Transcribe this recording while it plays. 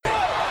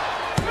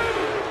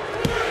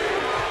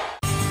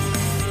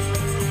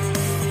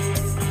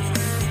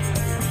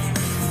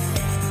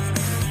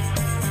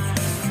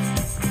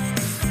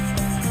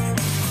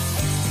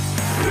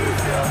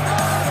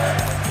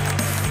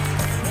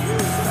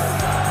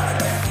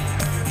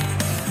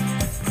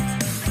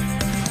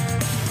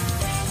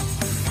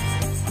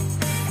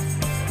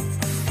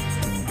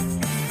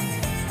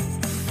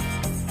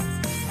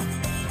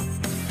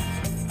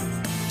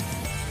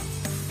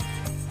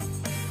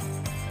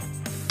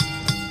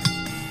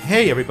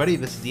Hey everybody,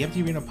 this is the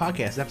Empty Arena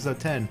Podcast, episode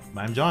 10.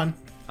 I'm John.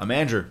 I'm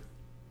Andrew.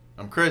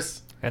 I'm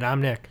Chris. And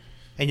I'm Nick.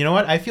 And you know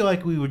what? I feel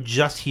like we were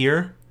just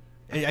here.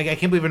 I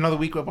can't believe another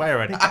week went by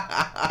already.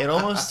 It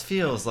almost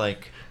feels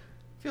like...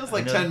 Feels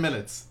like 10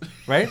 minutes.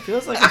 Right?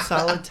 Feels like a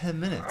solid 10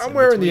 minutes. I'm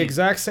wearing the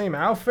exact same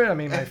outfit. I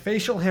mean, my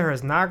facial hair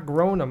has not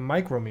grown a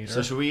micrometer.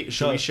 So should we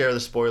share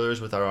the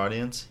spoilers with our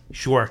audience?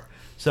 Sure.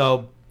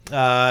 So,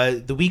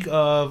 the week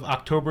of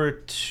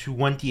October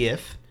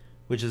 20th,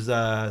 which is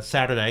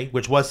Saturday,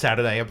 which was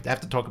Saturday. I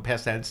have to talk in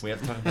past tense. We have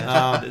to talk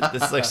about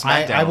this is like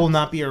SmackDown. I will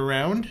not be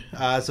around.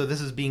 So this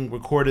is being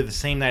recorded the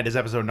same night as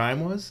episode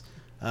 9 was.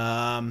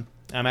 I'm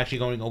actually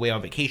going away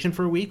on vacation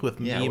for a week with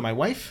me and my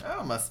wife.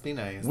 Oh, must be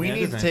nice. We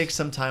need to take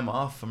some time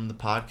off from the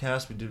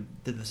podcast. We did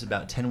this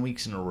about 10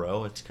 weeks in a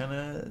row. It's kind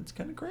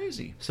of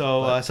crazy.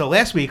 So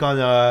last week on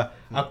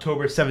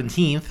October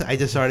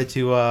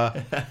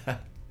 17th,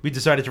 we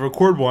decided to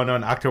record one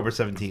on October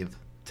 17th.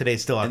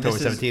 Today's still October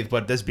 17th,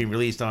 but this is being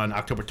released on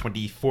October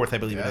 24th, I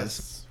believe it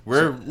is.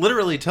 We're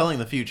literally telling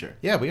the future.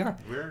 Yeah, we are.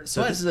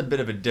 So this is a bit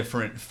of a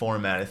different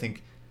format. I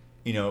think,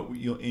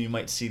 you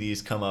might see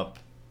these come up,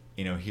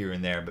 here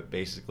and there, but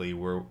basically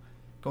we're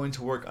going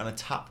to work on a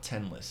top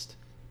 10 list.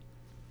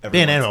 Top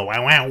 10.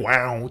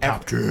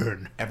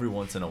 Every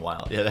once in a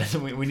while. Yeah,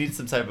 we need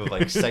some type of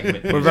like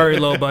segment. We're very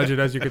low budget,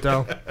 as you could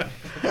tell.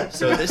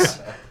 So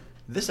this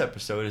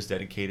episode is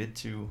dedicated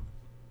to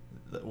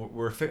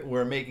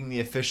we're making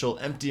the official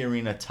Empty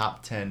Arena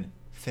top 10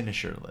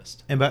 finisher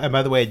list. And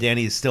by the way,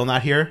 Danny is still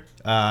not here.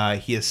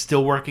 He is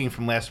still working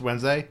from last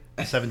Wednesday,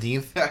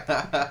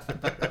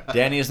 17th.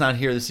 Danny is not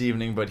here this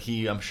evening, but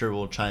I'm sure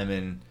will chime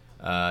in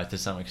to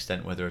some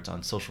extent, whether it's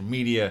on social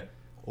media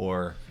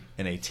or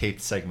in a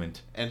taped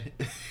segment. And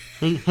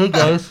hey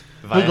guys,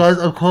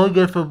 I'm calling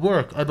in from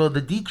work. I'm on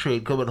the D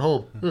train coming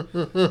home.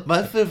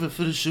 My favorite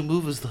finishing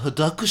move is the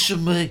Hadaka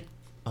Shime.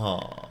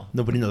 Oh,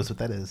 nobody knows what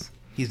that is.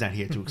 He's not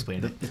here to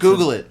explain it.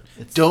 Google it.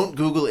 Don't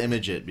Google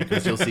image it,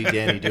 because you'll see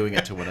Danny doing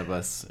it to one of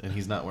us, and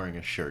he's not wearing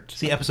a shirt.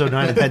 See, episode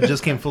 9 and 10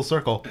 just came full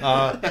circle.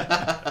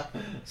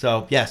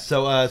 So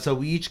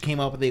we each came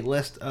up with a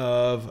list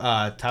of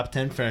top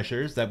 10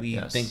 finishers that we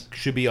think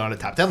should be on a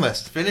top 10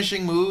 list.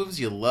 Finishing moves,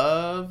 you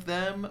love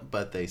them,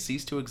 but they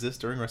cease to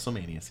exist during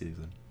WrestleMania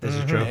season. This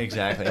is true.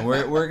 Exactly. And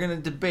we're going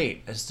to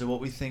debate as to what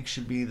we think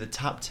should be the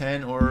top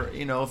 10, or,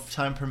 if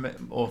time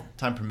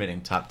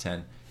permitting, top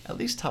 10, at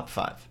least top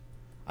 5.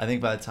 I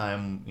think by the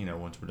time,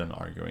 once we're done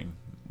arguing,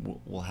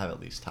 we'll have at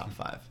least top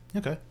 5.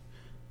 Okay.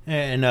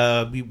 And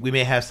we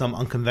may have some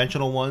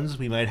unconventional ones.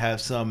 We might have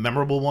some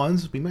memorable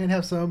ones. We might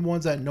have some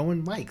ones that no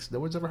one likes, no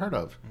one's ever heard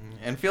of.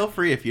 And feel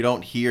free, if you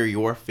don't hear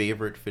your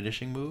favorite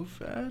finishing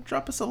move,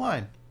 drop us a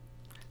line.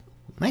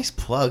 Nice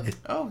plug.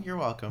 Oh, you're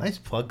welcome. Nice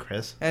plug,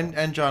 Chris.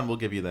 And John will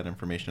give you that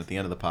information at the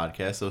end of the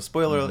podcast. So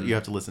spoiler alert, you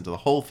have to listen to the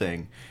whole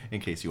thing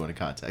in case you want to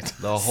contact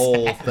the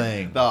whole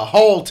thing. The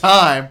whole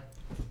time.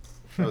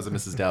 That was a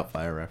Mrs.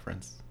 Doubtfire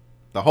reference.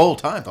 The whole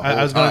time.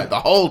 The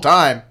whole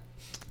time.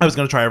 I was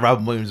going to try a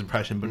Robin Williams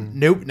impression, but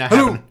nope, not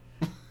happening.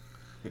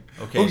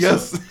 Okay. Oh,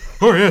 yes.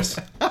 Oh, yes.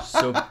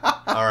 So,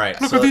 all right.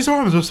 Look at these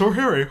arms. They're so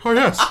hairy. Oh,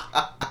 yes.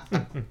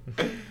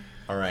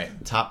 All right.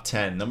 Top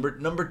 10. Number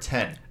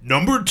 10.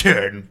 Number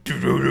 10.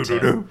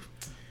 Well,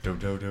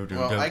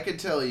 I could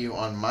tell you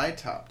on my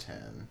top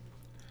 10.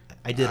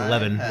 I did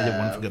 11. I did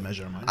one for good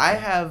measure on mine. I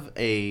have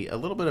a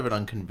little bit of an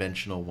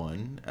unconventional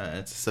one.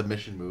 It's a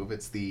submission move.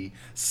 It's the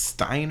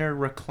Steiner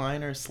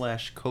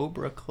Recliner /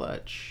 Cobra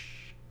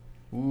Clutch.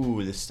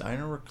 Ooh, the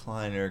Steiner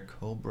Recliner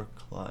Cobra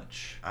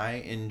Clutch. I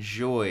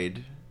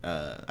enjoy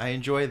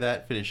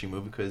that finishing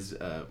move because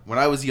when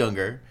I was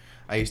younger,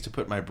 I used to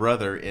put my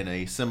brother in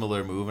a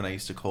similar move, and I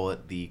used to call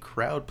it the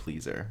Crowd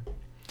Pleaser.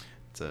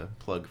 It's a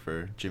plug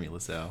for Jimmy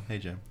LaSalle. Hey,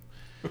 Jim.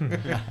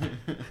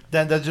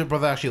 Does your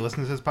brother actually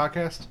listen to this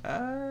podcast?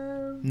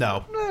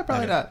 No.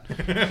 Probably not.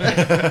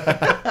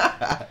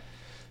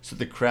 So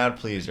the Crowd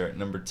Pleaser at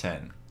number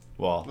 10.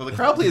 Well, the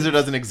Crowd Pleaser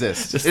doesn't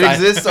exist. It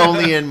exists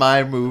only in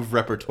my move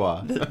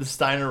repertoire. The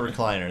Steiner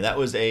Recliner.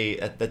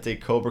 That's a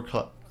Cobra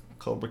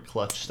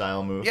Clutch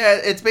style move. Yeah,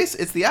 it's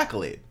the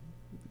Accolade.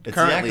 It's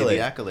currently the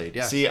Accolade.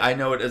 Yeah. See, I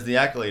know it as the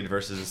Accolade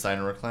versus the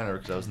Steiner Recliner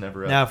because I was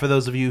never. Now, for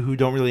those of you who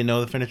don't really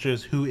know the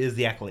finishers, who is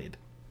the Accolade?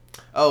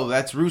 Oh,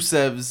 that's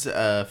Rusev's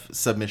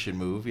submission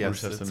move.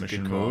 Yes, Rusev's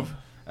submission move.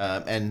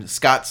 And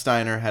Scott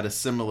Steiner had a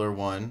similar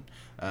one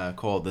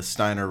called the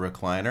Steiner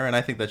Recliner, and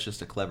I think that's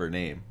just a clever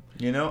name.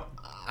 I'm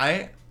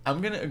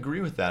gonna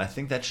agree with that. I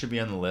think that should be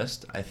on the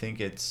list. I think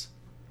it's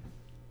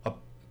a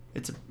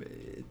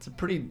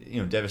pretty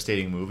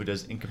devastating move. It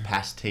does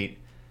incapacitate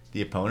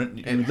the opponent.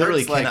 You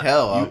literally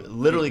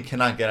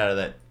cannot get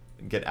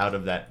out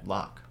of that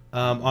lock.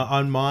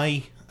 On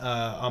my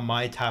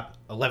top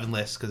 11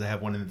 list, because I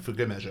have one for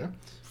good measure,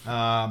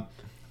 a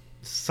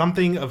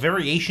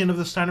variation of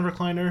the Steiner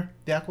Recliner,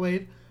 the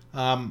Accolade.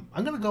 I'm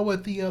gonna go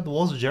with the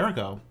Walls of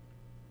Jericho.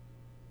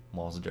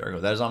 Walls of Jericho.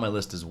 That is on my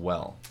list as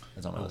well.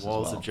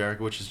 Walls of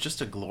Jericho, which is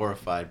just a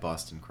glorified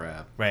Boston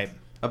Crab. Right.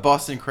 A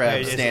Boston Crab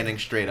Right, standing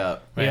straight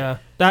up. Right. Yeah,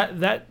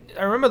 that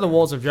I remember the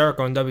Walls of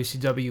Jericho in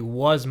WCW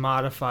was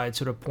modified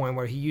to the point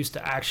where he used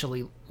to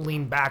actually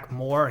lean back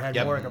more, had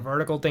Yep. more like a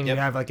vertical thing. Yep.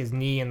 You have like his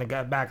knee in the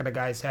back of the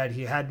guy's head.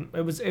 He had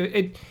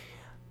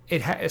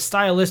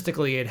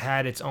stylistically it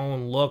had its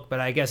own look, but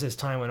I guess as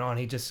time went on,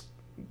 he just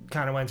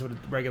kind of went to the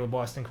regular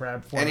Boston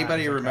Crab format.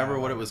 Anybody As a remember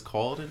crab. what it was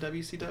called in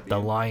WCW? The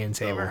Lion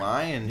Tamer. The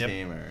Lion Yep.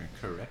 Tamer,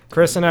 correct.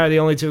 Chris and I are the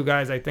only two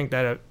guys I think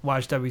that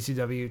watch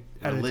WCW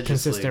at a Religiously.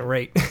 consistent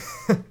rate.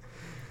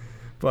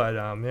 But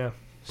yeah,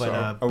 But So,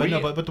 are but we-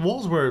 no, but the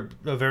Wolves were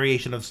a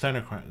variation of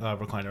Steiner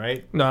recliner,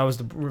 right? no, I was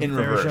the In version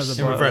reverse. of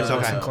the In reverse,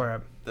 Boston okay.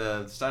 Crab.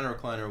 The Steiner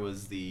recliner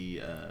was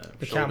the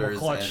The camel shoulders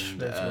clutch, and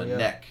basically, yeah.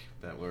 neck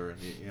that were.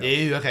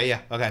 Yeah. Okay. Yeah.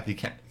 Okay.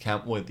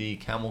 The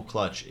camel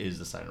clutch is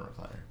the Steiner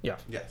recliner. Yeah.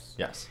 Yes.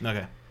 Yes.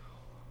 Okay.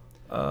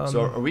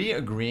 So are we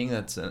agreeing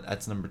that's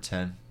number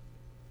 10,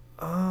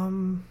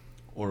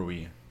 or are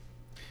we?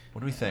 What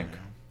do we think?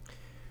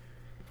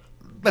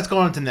 Let's go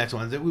on to the next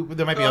ones.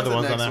 There might be other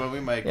ones on next there. one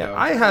we might Yeah, go.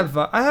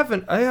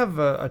 I have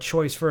a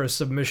choice for a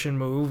submission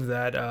move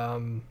that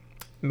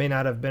may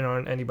not have been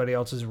on anybody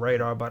else's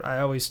radar, but I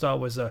always thought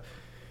was a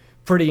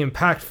pretty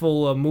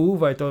impactful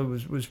move. I thought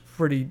it was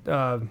pretty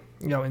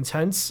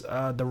intense.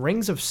 The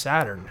Rings of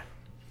Saturn.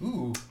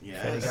 Ooh. Yes.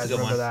 If you That's a guys good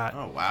remember one. that?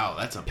 Oh wow,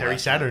 that's a Perry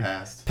blast from the Saturn.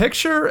 past.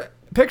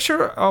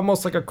 Picture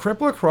almost like a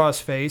crippler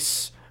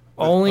crossface,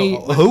 only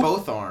With Who?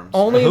 both arms.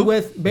 only Who?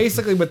 with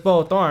basically with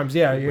both arms.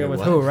 Yeah, Wait, with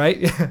what? who, right?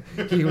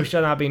 He who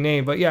shall not be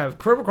named. But yeah,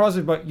 cripple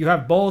crossface, but you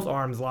have both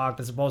arms locked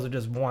as opposed to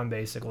just one,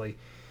 basically.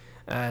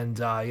 And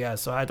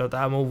so I thought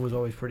that move was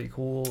always pretty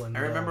cool. And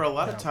I remember a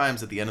lot of yeah.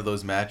 times at the end of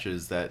those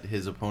matches that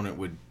his opponent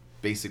would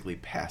basically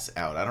pass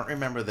out. I don't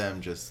remember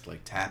them just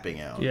like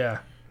tapping out. Yeah.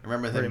 I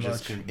remember them Pretty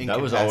just much.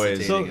 That was always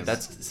incapacitating us.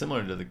 that's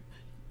similar to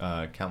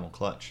the camel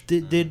clutch.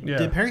 Did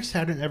Yeah. Perry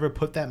Saturn ever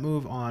put that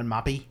move on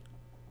Moppy?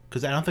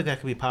 Because I don't think that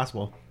could be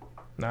possible.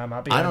 Nah,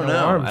 Moppy I had don't no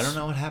know. arms. I don't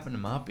know what happened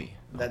to Moppy.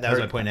 That was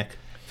my point, Nick.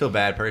 Feel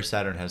bad. Perry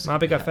Saturn has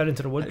Moppy got fed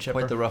into the wood had chipper.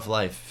 quite the rough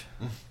life.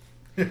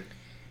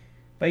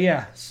 But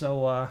yeah,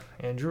 so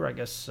Andrew, I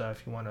guess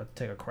if you want to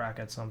take a crack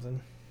at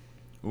something.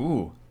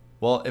 Ooh.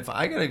 Well, if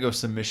I gotta go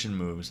submission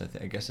moves,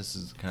 I guess this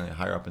is kind of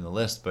higher up in the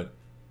list, but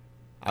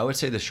I would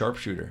say the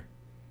sharpshooter.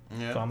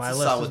 Yeah, It's on my it's a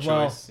list solid as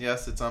well. choice.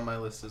 Yes, it's on my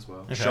list as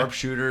well. Okay.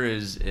 Sharpshooter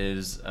is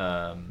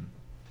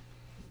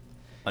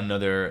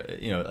another.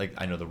 Like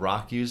I know The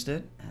Rock used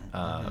it.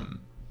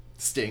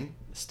 Sting.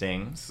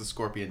 Sting, It's the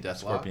Scorpion Deathlock.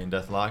 Scorpion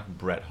Deathlock,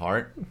 Bret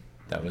Hart.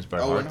 That was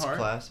Bret Owen Hart's Hart.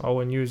 class.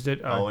 Owen used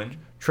it. Owen.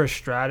 Trish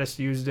Stratus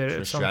used it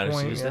at Trish some Stratus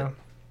point. used Yeah. it.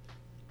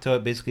 So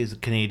it basically is a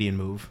Canadian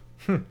move.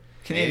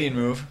 Canadian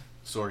move.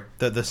 Sorry.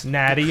 The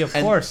Natty, of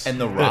And- course.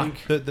 and The Rock.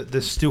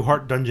 the Stu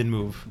Hart dungeon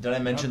move. Did I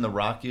mention The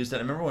Rock used it? I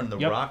remember when The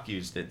Yep. Rock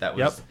used it. That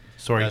was Yep.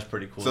 Sorry. that was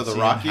pretty cool. So to The see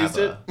Rock him used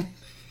have it?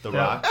 The Yeah.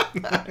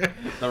 Rock.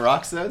 The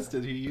Rock says,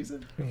 did he use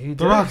it? He The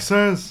did. Rock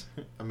says.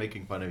 I'm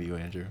making fun of you,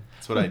 Andrew.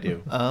 That's what I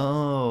do.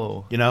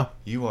 Oh, You know.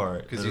 you are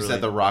Because you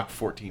said The Rock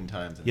 14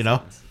 times. in You know?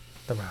 sentence.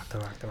 The Rock, the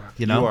Rock, the Rock.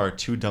 You know. You are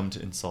too dumb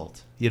to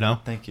insult. You know.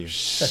 Thank you.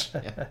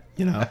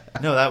 You know.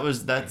 No,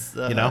 that's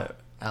You know?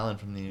 Alan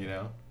from the You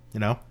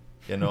know?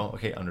 You know.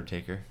 okay,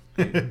 Undertaker.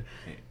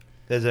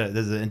 There's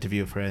an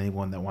interview for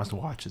anyone that wants to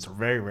watch. It's a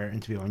very rare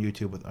interview on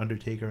YouTube with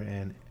Undertaker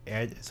and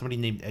somebody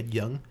named Ed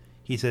Young.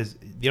 He says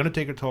the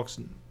Undertaker talks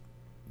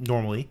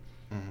normally.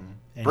 And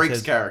he Breaks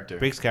says- character.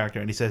 Breaks character,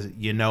 and he says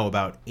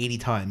about 80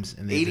 times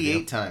in the 88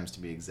 interview. times to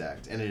be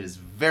exact. And it is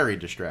very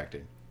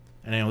distracting.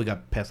 And I only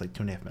got past like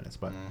 2.5 minutes,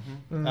 but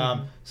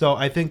Mm-hmm. so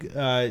I think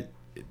I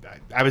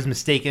was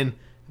mistaken.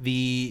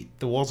 The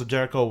Walls of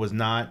Jericho was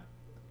not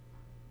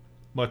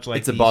much like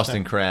It's a the-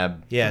 Boston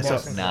Crab. Yeah, The so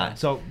Boston Not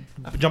so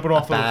jumping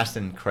off of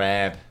Boston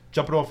Crab.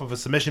 a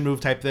submission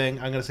move type thing.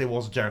 I'm gonna say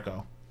Walls of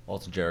Jericho.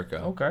 Walter Jericho.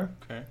 Okay.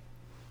 Okay.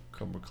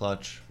 Cobra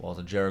Clutch.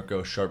 Walter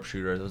Jericho.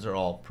 Sharpshooter. Those are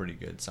all pretty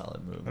good,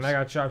 solid moves. And I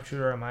got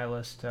Sharpshooter on my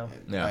list, too.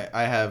 Yeah.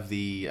 I have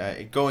the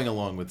going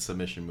along with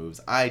submission moves.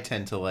 I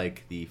tend to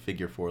like the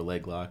figure 4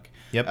 leg lock.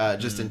 Yep.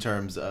 Just in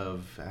terms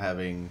of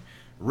having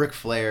Ric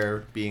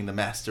Flair being the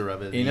master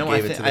of it. You He know,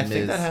 I gave it to think The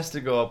Miz. that has to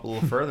go up a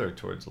little further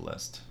towards the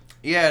list.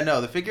 Yeah, no,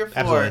 the figure 4.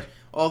 Absolutely.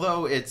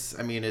 Although it's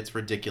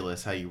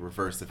ridiculous how you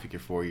reverse the figure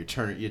 4. You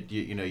turn it,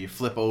 you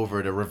flip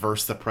over to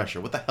reverse the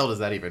pressure. What the hell does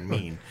that even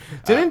mean?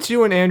 Didn't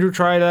you and Andrew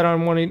try that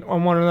on one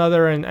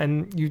another,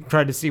 and you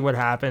tried to see what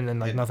happened,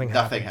 and like nothing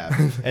happened?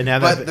 happened. And now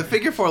But that the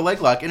figure 4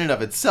 leg lock in and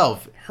of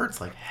itself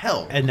hurts like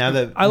hell. and now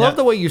that I love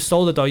the way you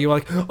sold it, though. You were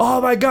like, "Oh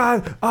my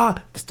god,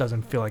 this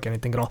doesn't feel like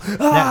anything at all."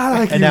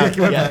 Like, and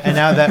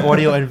now that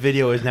audio and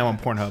video is now on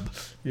Pornhub.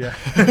 yeah.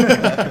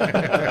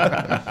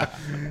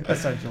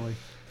 Essentially.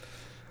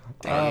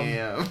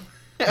 Damn.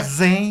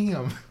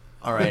 Zam.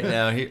 All right,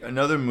 now here,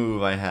 another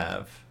move I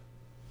have.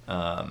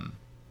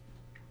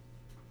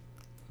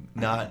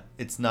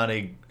 It's not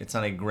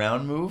a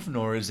ground move,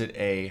 nor is it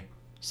a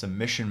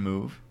submission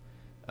move.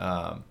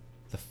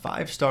 The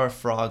 5-star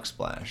frog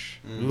splash.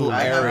 Little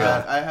aerial.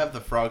 I have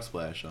the frog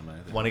splash on my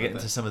thing. Want to get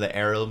into some of the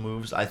aerial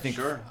moves? I think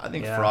Sure. I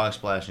think Yeah. frog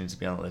splash needs to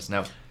be on the list.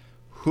 Now,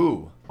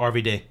 who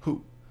RVD.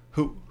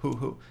 Who?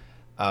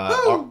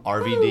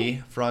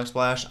 RVD Frog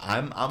Splash.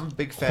 I'm a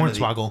big fan of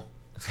Hornswoggle.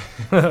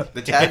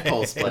 The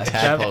tadpole splash.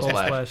 Tadpole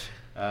splash.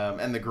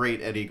 And the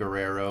great Eddie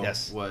Guerrero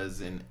Yes.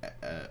 was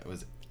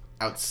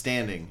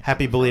outstanding.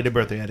 Happy belated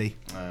birthday, Eddie.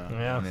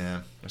 Yeah.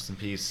 Yeah. Rest in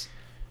peace.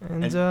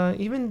 And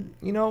even,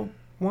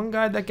 one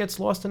guy that gets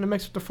lost in the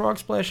mix with the frog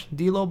splash,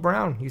 D'Lo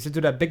Brown. He used to do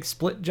that big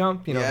split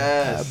jump,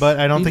 Yes. But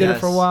I don't He think did it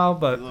for a while,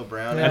 but Little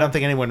Brown. I don't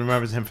think anyone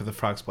remembers him for the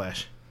frog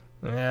splash.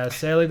 yeah,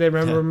 sadly they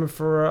remember him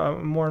for a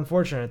more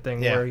unfortunate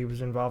thing Yeah. where he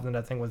was involved in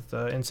that thing with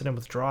incident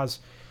with draws.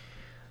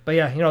 But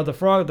yeah, the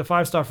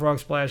 5-star frog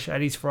splash,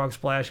 Eddie's frog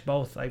splash,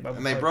 both.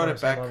 And they brought it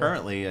back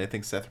currently. I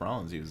think Seth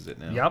Rollins uses it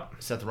now. Yep.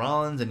 Seth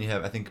Rollins, and you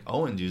have, I think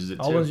Owens uses it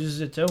too. Owens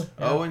uses it too.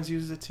 Yeah. Owens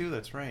uses it too.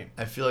 That's right.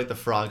 I feel like the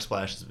frog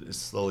splash is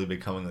slowly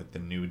becoming like the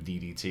new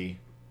DDT.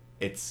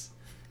 It's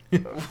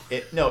no.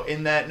 Well,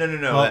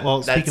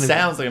 that speaking of-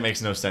 sounds like it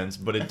makes no sense,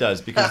 but it does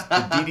because the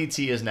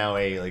DDT is now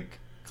a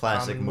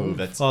classic Common move move.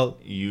 that's Well-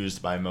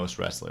 used by most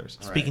wrestlers.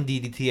 Speaking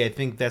DDT, I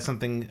think that's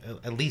something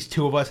at least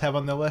two of us have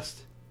on the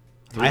list.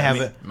 I I have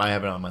mean, it. I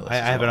have it on my list. I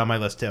as have it well. on my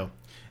list too.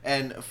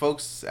 And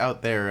folks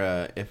out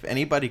there, if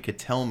anybody could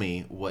tell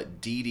me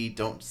what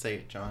don't say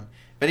it, John.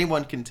 If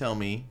anyone can tell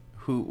me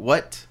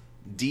what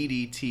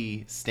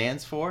DDT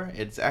stands for,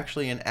 it's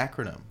actually an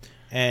acronym.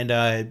 And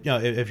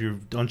if you're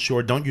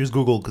unsure, don't use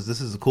Google because this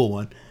is a cool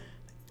one.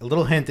 A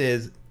little hint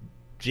is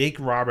Jake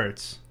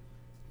Roberts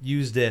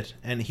used it,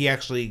 and he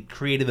actually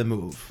created the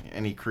move.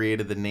 And he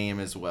created the name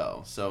as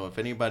well. So if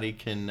anybody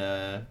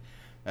can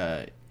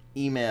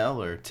email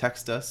or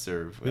text us,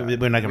 or We're not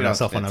giving we our don't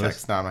cell phone text.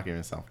 numbers. No, I'm not giving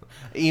a cell phone.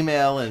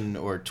 Email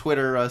or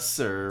Twitter us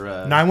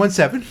or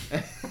 917.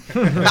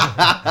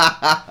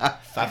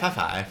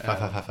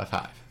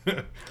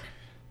 555.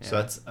 So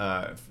that's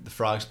the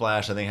frog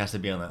splash. I think has to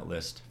be on that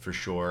list for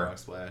sure. Frog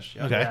Splash.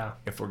 Okay. Yeah.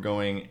 If we're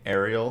going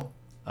aerial,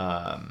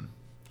 did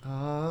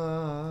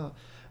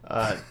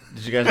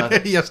you guys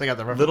not? Yes, I got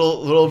the reference.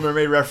 Little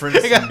Mermaid reference.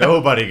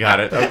 Nobody got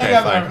it. I Okay,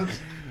 got the fine. reference.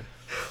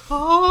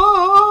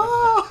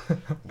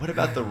 What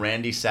about the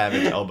Randy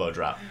Savage elbow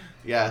drop?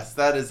 Yes,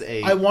 that is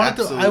a. I wanted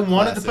to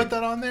classic. put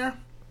that on there.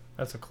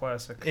 That's a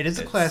classic. It is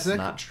a It's classic.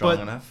 not strong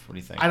but enough. What do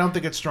you think? I don't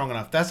think it's strong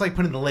enough. That's like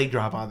putting the leg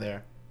drop on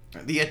there.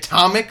 The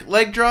atomic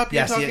leg drop.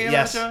 You're talking about,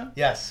 yes, John?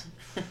 yes.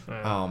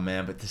 Oh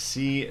man, but to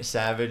see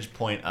Savage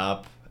point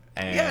up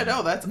and Yeah,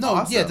 no, that's No,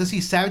 awesome. yeah. Does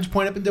he Savage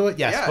point up and do it?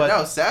 Yes, yeah, but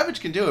no, Savage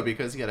can do it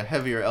because he got a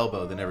heavier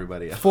elbow than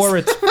everybody else. For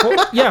its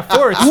yeah.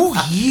 for its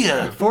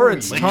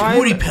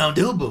time 40-pound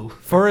elbow.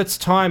 for its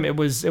time it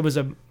was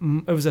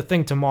a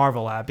thing to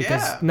marvel at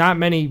because Yeah. not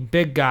many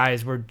big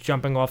guys were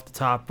jumping off the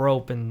top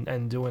rope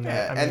and doing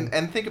Yeah, that. I mean,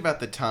 and think about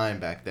the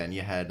time back then.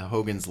 You had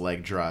Hogan's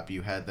leg drop.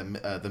 You had the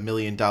 $1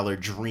 Million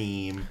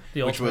Dream,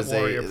 The which Ultimate was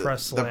Warrior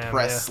press the slam,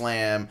 press yeah.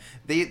 slam.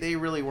 They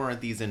really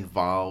weren't these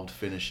involved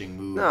finishing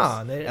moves.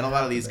 No, they and a didn't lot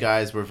have of these to be.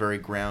 guys were very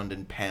ground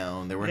and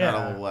pound. There were not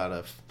Yeah. a whole lot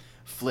of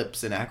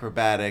flips and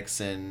acrobatics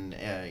and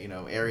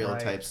aerial Right.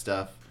 type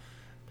stuff.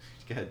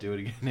 Go ahead, do it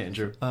again,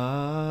 Andrew.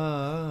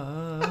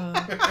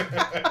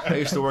 I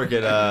used to work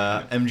at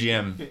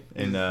MGM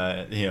in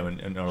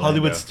Orlando.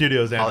 Hollywood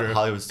Studios, Andrew.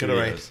 Hollywood Get it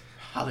right. Studios.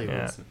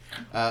 Hollywood.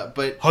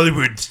 But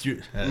Hollywood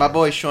Studios. my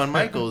boy Shawn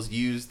Michaels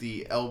used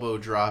the elbow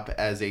drop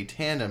as a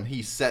tandem.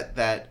 He set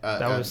that.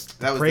 That was the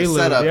that was prelude,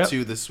 the setup yep.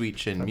 to the Sweet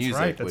Chin That's music.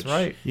 right, that's which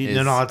right. You is,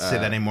 don't know how to say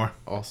that anymore.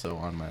 Also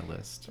on my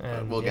list, but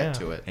And, we'll yeah. get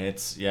to it. And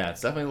it's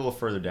definitely a little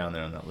further down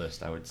there on that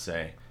list, I would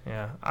say.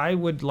 yeah, I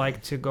would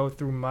like to go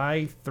through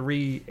my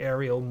 3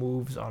 aerial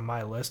moves on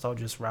my list. I'll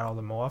just rattle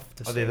them off.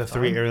 To Are they save the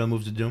 3 time. aerial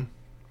moves of doom?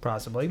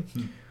 Possibly.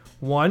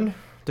 1,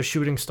 the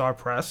shooting star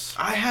press.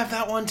 I have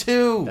that one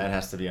too. That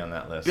has to be on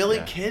that list. Billy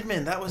yeah.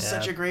 Kidman. That was Yeah.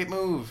 such a great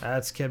move.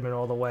 That's Kidman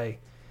all the way.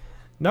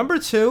 Number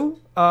 2,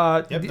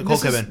 Yep, th- Nicole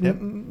this is- Kidman,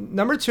 yep.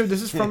 Number 2,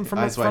 this is from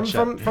Eyes wide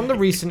shut. from the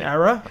recent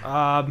era.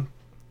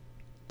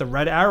 The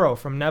Red Arrow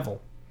from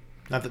Neville.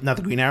 Not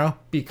the Green Arrow?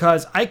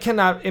 Because I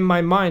cannot, in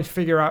my mind,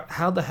 figure out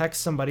how the heck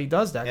somebody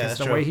does that. Yeah, Because that's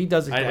the true. way he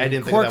does it, I the way he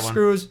didn't think of that one.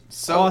 corkscrews,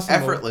 So awesome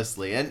move.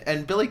 effortlessly,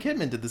 and Billy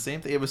Kidman did the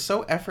same thing. It was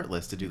so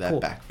effortless to do that Cool.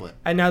 backflip.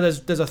 And now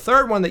there's a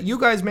third one that you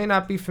guys may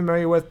not be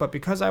familiar with, but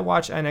because I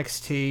watch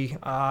NXT,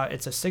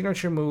 it's a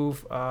signature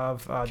move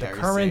of the Kairi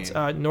current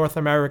Sane. North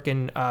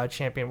American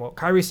champion. Well,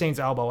 Kairi Sane's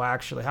elbow,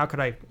 actually. How could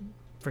I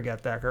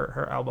forget that?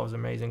 Her elbow's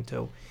amazing,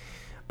 too.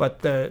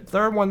 But the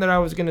third one that I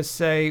was going to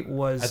say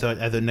was... I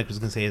thought Nick was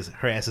going to say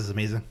her ass is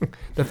amazing.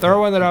 The third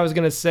one that I was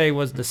going to say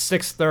was the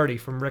 630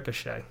 from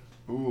Ricochet.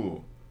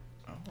 Ooh.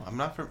 Oh, I'm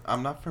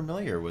not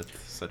familiar with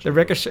such. The a move.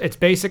 Ricochet, it's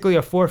basically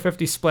a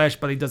 450 splash,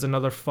 but he does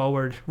another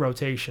forward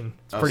rotation.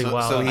 It's Oh, pretty so,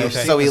 wild. So he,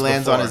 Okay. so he This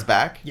lands on before. his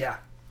back. Yeah.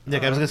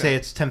 Nick, I was going to okay. say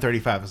it's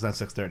 10:35. It's not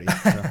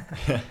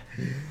 6:30. So.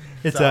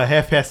 It's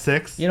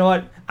 6:30. You know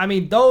what? I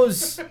mean,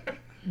 those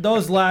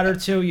latter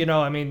two,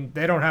 I mean,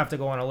 they don't have to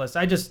go on a list.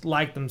 I just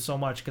like them so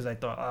much because I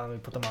thought, let me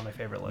put them on my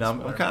favorite list. Now, I'm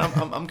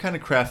Whatever. kind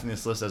of crafting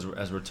this list as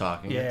we're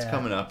talking. It's Yeah.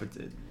 coming up.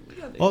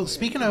 Well,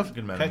 speaking of, good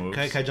can, amount of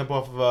moves. can I jump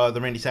off of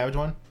the Randy Savage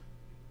one?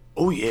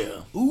 Oh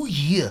yeah. Ooh,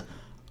 yeah.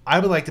 I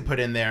would like to put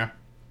in there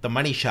the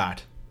money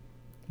shot.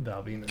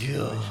 Val Venus.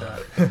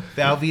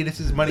 Val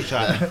Venus's money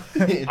shot.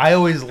 I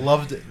always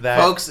loved that.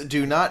 Folks,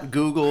 do not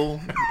Google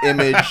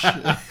image.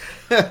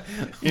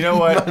 You know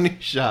what? Money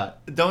shot.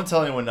 Don't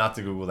tell anyone not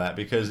to Google that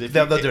because if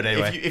They'll you, do it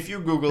anyway. If you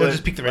Google They'll it,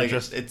 just pique their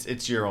interest.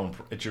 It's your own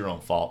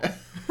fault.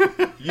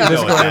 You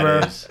know what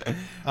that is. For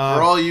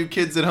all you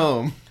kids at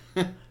home.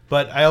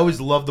 But I always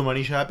loved the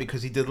money shot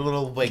because he did a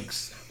little like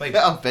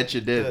I'll bet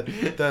you did.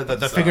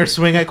 the figure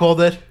swing, I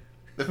called it,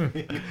 and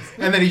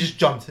then he just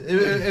jumped.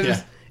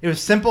 It was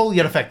simple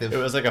yet effective. It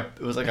was like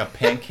a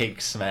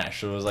pancake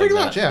smash. It was like Pretty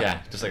much, yeah.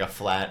 yeah, just like a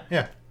flat.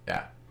 Yeah.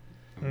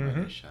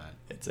 Money shot.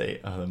 It's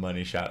the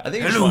money shot. I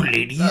think Hello, it's fun.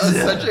 ladies. That was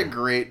such a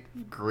great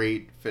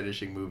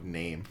finishing move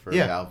name for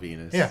Yeah. Val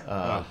Venus. Yeah.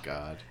 Oh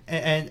God.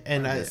 And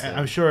I miss him.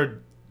 I'm sure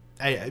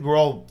we're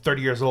all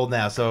 30 years old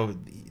now, so.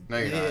 No,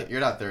 you're not. You're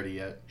not 30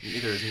 yet.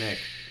 Neither is Nick.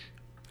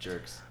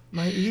 Jerks.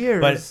 My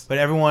ears. But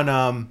everyone,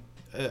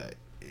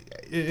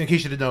 in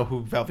case you didn't know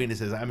who Val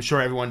Venus is, I'm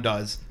sure everyone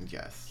does.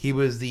 Yes. He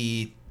was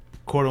the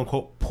quote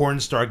unquote porn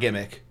star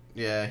gimmick.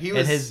 Yeah, he And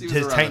was. his he was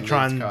around the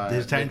Titantron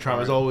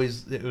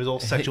mid-card. was all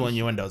sexual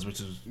innuendos, which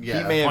is Yeah,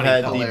 He may have funny,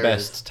 had hilarious. the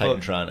best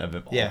Titantron of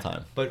all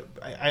time. But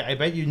I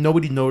bet you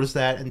nobody noticed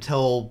that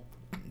until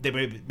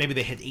maybe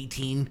they hit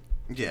 18.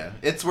 Yeah,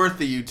 it's worth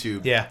the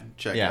YouTube. Yeah.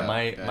 Check. Yeah, out,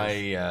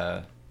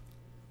 guys.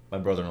 my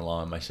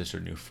brother-in-law and my sister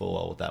knew full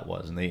well what that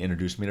was, and they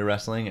introduced me to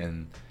wrestling,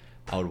 and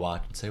I would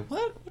watch and say,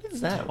 "What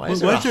is that? Why is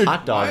there What's a your-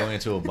 hot dog going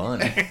into a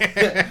bun?"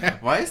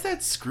 Why is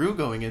that screw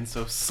going in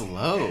so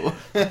slow?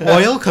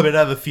 Oil coming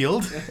out of the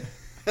field.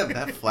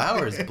 That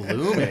flower is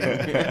blooming.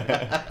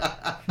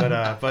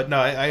 But no,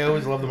 I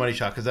always loved the money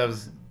shot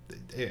because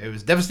it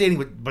was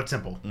devastating but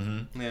simple.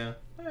 Mm-hmm. Yeah.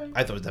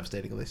 I thought it was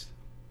devastating at least.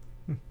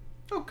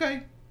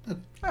 Okay.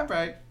 All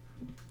right.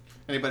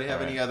 Anybody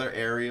have any other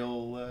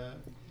aerial?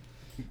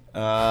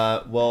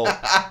 Well,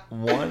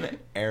 one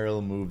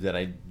aerial move that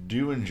I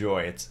do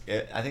enjoy.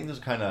 I think this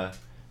kind of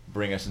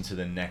bring us into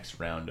the next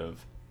round of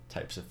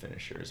types of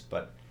finishers,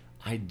 but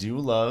I do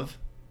love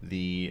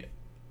the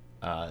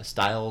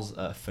Styles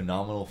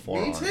phenomenal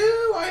forearm. Me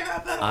too. I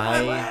have that on my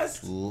I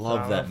list.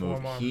 love that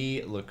move. Forearm.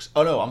 He looks.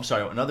 Oh no, I'm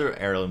sorry. Another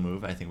aerial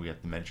move I think we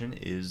have to mention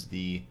is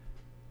the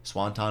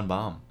Swanton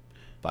Bomb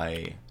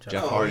by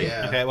Jeff Oh, Hardy.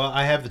 yeah. Okay, well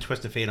I have the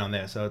Twist of Fate on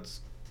there, so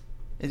it's.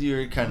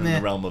 You're kind of in Nah.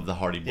 the realm of the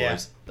Hardy Boys. Yeah.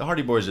 The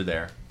Hardy Boys are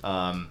there.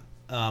 I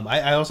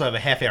also have a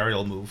half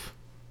aerial move.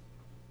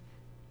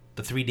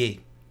 The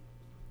 3D.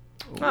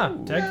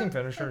 Tag team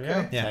finisher, okay.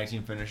 yeah. Yeah. Tag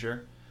team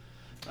finisher.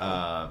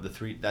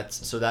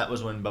 That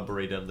was when Bubba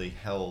Ray Dudley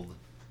held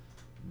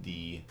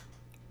the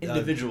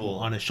individual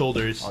on his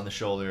shoulders. on the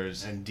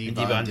shoulders. And and Devon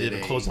Devon did a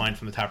a clothesline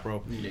from the top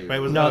rope. No. Right?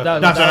 Was No, no,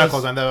 that sorry, not was-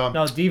 clothesline.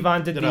 No,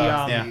 Devon did Did, the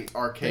yeah. The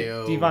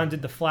RKO. Devon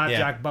did the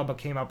flapjack. Bubba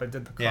came up and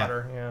did the Yeah.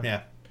 cutter. Yeah.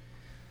 Yeah,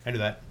 I knew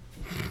that.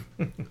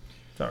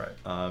 It's all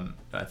right.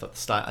 I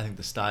thought I think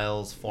the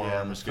Styles Yeah,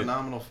 forearm was good.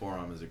 phenomenal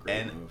forearm is a great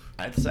And move.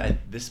 I'd say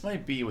this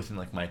might be within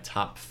like my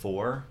top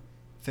 4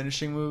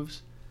 finishing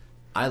moves.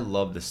 I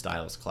love the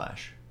Styles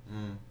Clash.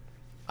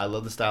 I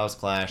love the Styles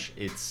Clash.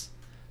 It's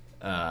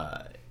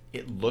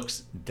it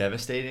looks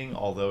devastating,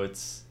 although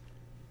it's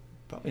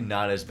probably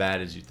not as bad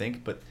as you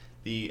think. But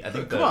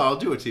Come on, I'll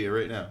do it to you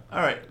right now.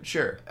 All right,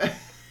 sure.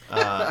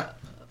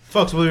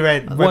 Folks, we'll be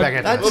right What- back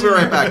after that's- this. We'll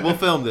be right back. We'll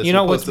film this. You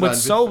know We'll what's post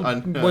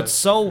it what's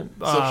so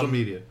social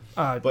media.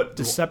 But-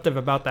 deceptive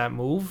about that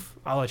move?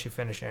 I'll let you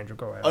finish, Andrew.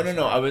 Go ahead. Oh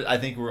no! I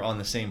think we're on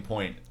the same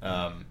point.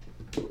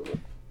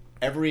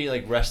 Every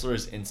like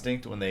wrestler's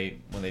instinct when they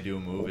do a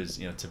move is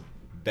to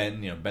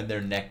bend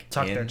their neck,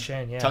 Tuck in, their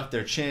chin, yeah. tuck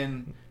their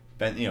chin,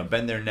 bend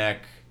their neck,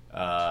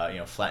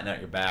 flatten out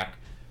your back.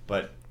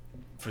 But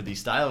for the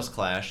Styles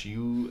Clash,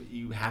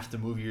 you have to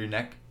move your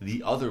neck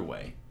the other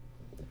way.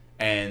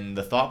 And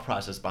the thought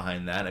process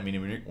behind that, I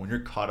mean, when you're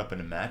caught up in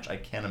a match, I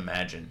can't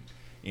imagine,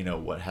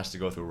 what has to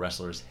go through a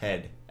wrestler's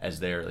head as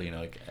they're,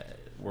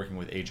 working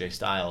with AJ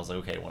Styles. Like,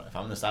 okay, well, if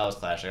I'm in the Styles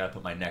Clash, I gotta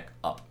put my neck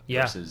up.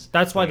 Yeah, versus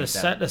that's why putting the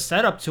it down.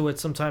 setup to it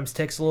sometimes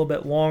takes a little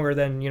bit longer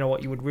than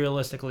what you would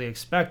realistically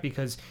expect,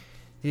 because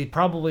you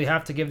probably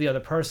have to give the other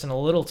person a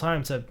little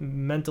time to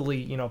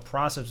mentally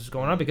process what's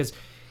going on, because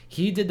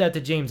he did that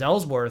to James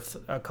Ellsworth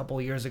a couple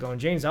of years ago, and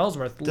James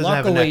Ellsworth Doesn't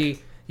have a luckily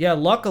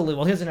neck.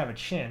 well, he doesn't have a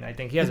chin. I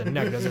think he has a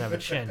neck, doesn't have a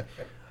chin.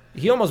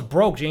 He almost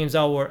broke James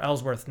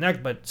Ellsworth's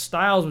neck, but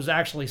Styles was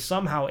actually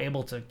somehow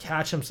able to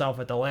catch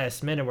himself at the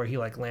last minute, where he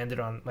landed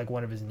on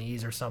one of his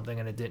knees or something,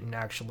 and it didn't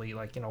actually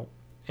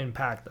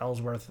impact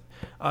Ellsworth.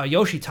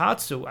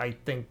 Yoshitatsu, I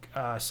think,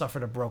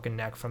 suffered a broken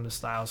neck from the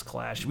Styles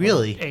Clash. when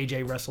Really?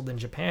 AJ wrestled in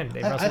Japan.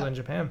 They I- wrestled I- in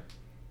Japan.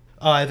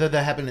 Oh, I thought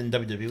that happened in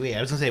WWE. I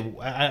was gonna say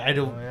I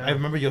don't. Oh, yeah. I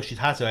remember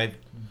Yoshitatsu. I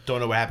don't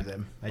know what happened to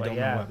him. I But don't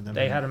know what yeah, happened to him.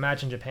 they had a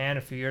match in Japan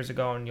a few years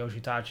ago, and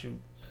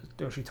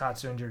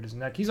Yoshitatsu injured his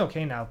neck. He's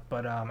okay now,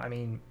 but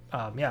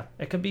yeah,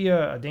 it could be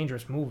a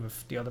dangerous move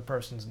if the other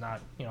person's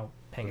not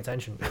paying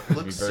attention.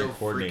 Looks very so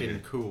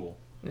coordinated. freaking cool.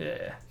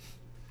 Yeah.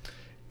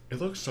 It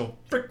looks so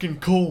freaking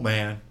cool,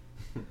 man.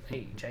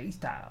 AJ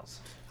Styles.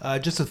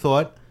 Just a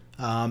thought.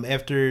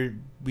 After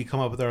we come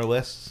up with our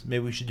lists,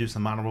 maybe we should do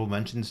some honorable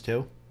mentions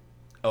too.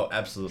 Oh,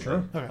 absolutely.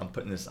 Sure. Okay. I'm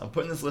putting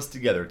this list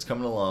together. It's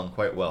coming along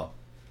quite well.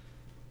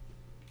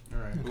 All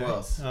right. Who Okay.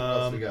 else? What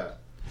else we got?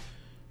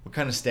 What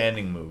kind of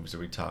standing moves are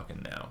we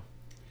talking now?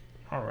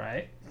 All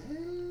right.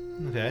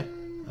 Okay.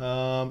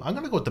 I'm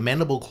gonna go with the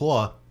mandible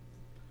claw.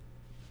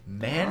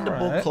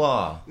 Mandible Alright.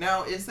 claw.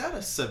 Now, is that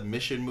a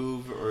submission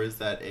move or is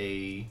that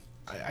a?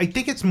 I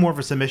think it's more of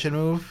a submission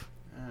move.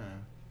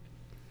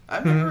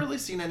 I've never really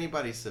seen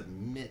anybody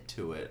submit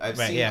to it. I've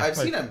Right, seen yeah. I've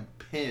Like- seen a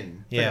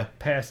pin, Yeah. Like a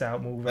pass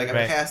out move. like a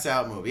Right. pass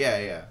out move. Yeah,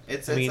 yeah.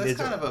 It's I mean, that's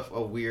it's kind of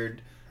a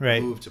weird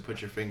Right. move to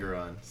put your finger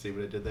on. See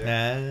what I did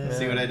there? Uh,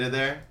 See what I did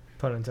there?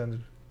 Pun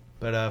intended.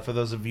 But for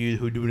those of you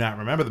who do not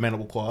remember the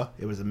mandible claw,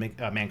 it was a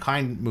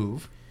Mankind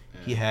move.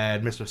 He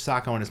had Mr.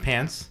 Sacco in his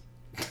pants.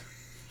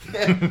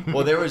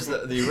 Well, there was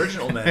the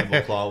original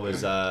mandible claw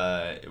was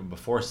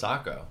before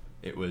Sacco.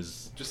 It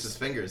was Just his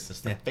fingers.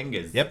 just the Yeah.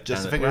 fingers. Yep,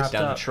 just down the fingers.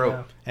 down the Wrapped throat.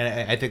 up,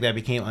 And I think that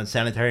became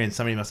unsanitary, and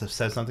somebody must have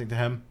said something to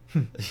him.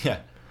 Yeah.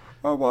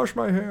 I'll wash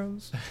my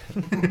hands.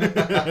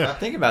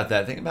 Think about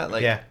that. Think about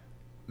like Yeah.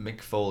 Mick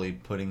Foley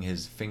putting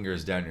his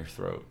fingers down your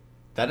throat.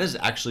 That is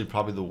actually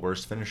probably the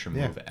worst finisher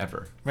Yeah. move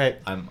ever. Right.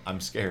 I'm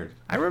scared.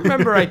 I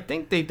remember, I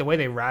think the way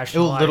they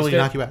rationalized literally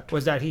knock you out.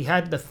 was that he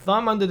had the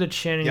thumb under the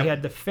chin and Yep. he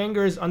had the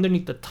fingers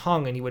underneath the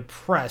tongue, and he would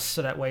press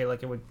so that way,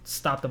 like, it would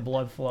stop the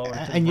blood flow into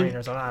the And you- brain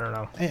or something. I don't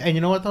know. And you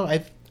know what, though?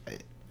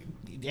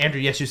 Andrew,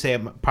 yes, you say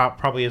it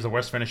probably is the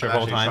worst finisher I'm of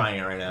all actually time. trying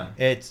it right now.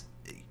 It's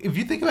if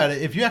you think about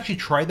it, if you actually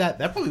tried that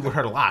probably would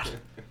hurt a lot.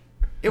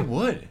 It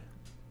would.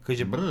 Because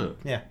you, Ugh.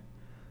 yeah.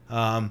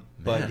 But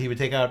Man. he would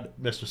take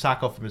out Mr.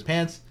 Sacco from his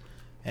pants,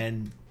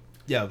 and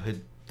yeah,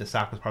 the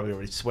sock was probably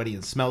already sweaty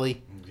and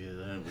smelly Yeah,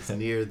 that was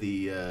near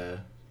the. The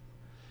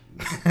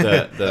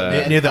near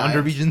the Mankind.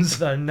 under regions,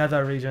 The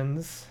nether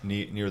regions.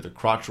 near the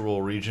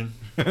crotchal region,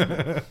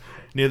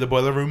 near the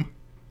boiler room.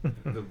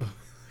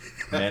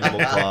 mandible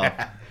claw.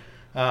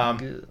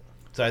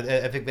 So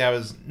I think that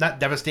was not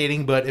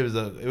devastating, but it was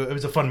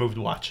a fun move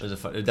to watch. It was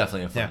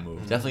definitely a fun Yeah.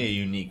 move. Definitely a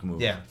unique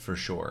move. Yeah. For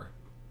sure.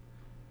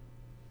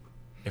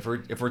 If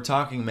we're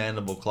talking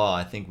mandible claw,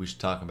 I think we should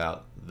talk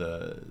about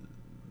the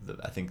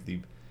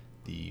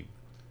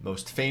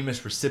most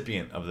famous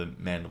recipient of the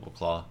mandible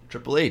claw,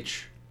 Triple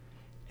H,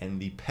 and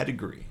the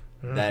pedigree.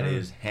 That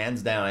is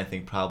hands down, I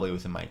think, probably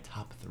within my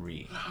top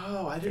 3.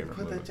 Oh, I didn't Favorite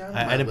put that movie. down.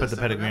 I on my didn't put list.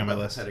 the pedigree forgot on my about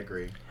the list.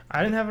 Pedigree. I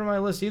didn't have it on my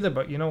list either,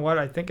 but you know what?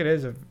 I think it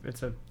is.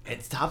 It's a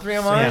It's top 3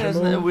 on mine, Yeah.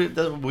 isn't it?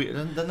 Doesn't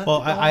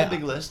Well, a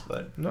big list,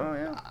 but no,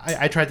 yeah.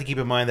 I tried to keep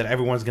in mind that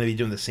everyone's going to be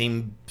doing the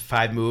same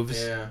 5 moves.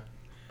 Yeah,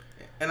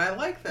 and I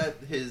like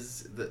that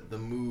the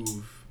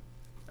move,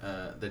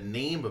 the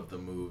name of the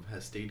move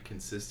has stayed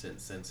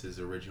consistent since his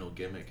original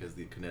gimmick as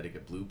the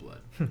Connecticut Blue Blood.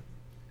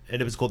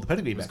 And it was called the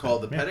pedigree. It was back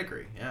called the then. Yeah.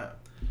 Pedigree. Yeah.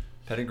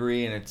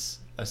 pedigree, and it's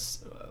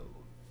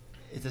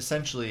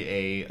essentially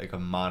a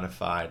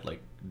modified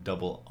like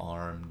double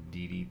arm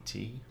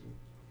DDT.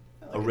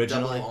 Like a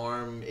Originally, double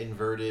arm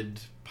inverted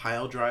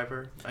pile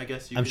driver. I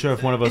guess you. I'm could sure if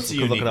say. one of us it's a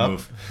could look unique it up.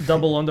 move.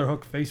 Double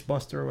underhook face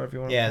buster or whatever you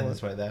want to Yeah, call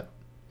that's it. why that.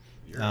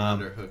 You're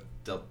um, an underhook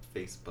double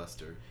face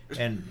buster.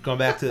 And going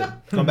back to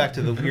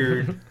the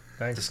weird,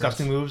 Thanks,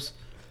 disgusting Chris. moves,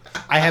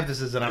 I have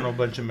this as an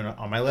honorable mention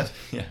on my list.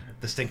 Yeah.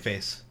 The stink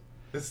face.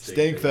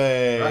 Stink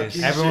face.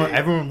 Rocky Everyone Shake.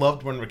 everyone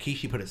loved when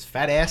Rikishi put his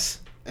fat ass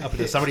up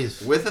into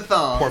somebody's with a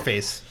thumb. poor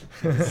face,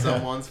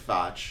 Someone's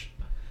fotch.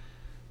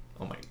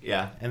 Oh my,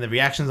 yeah. and the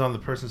reactions on the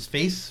person's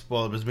face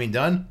while it was being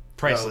done,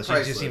 priceless. Oh,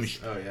 You just see them,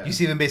 priceless. Oh, yeah. you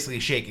see them basically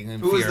shaking in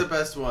Who was fear. the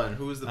best one?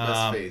 Who was the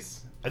best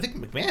face? I think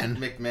McMahon.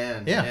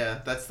 McMahon. Yeah. Yeah,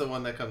 that's the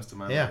one that comes to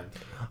my Yeah.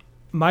 mind.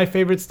 My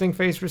favorite stink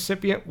face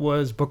recipient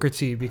was Booker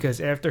T, because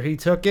after he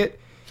took it,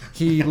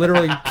 he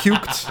literally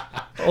puked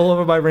all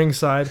over my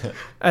ringside,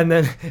 and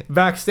then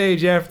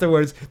backstage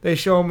afterwards, they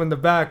show him in the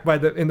back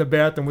in the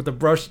bathroom with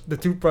the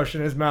toothbrush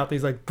in his mouth.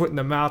 He's like putting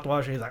the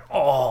mouthwash, and he's like,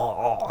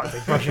 oh, as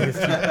he's brushing his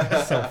teeth.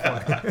 It's so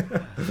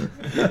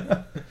funny.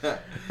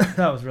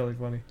 That was really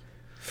funny.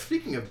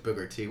 Speaking of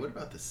Booker T, what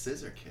about the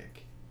scissor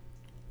kick?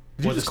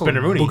 Did you Well, the just call him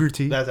Spinneroonie. Booker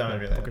T? That's how I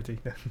read that. Booker T.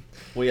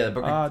 Well, yeah, the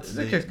Booker, it's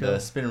the kick the go.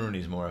 Spinneroonie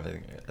is more of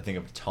I think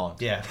of a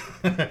taunt. Yeah.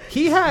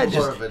 He had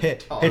More just of a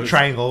hit taunt.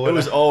 triangle. It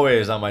was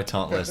always on my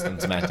taunt list in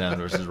SmackDown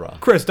versus Raw.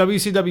 Chris,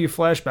 WCW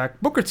flashback.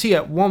 Booker T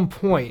at one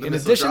point, The in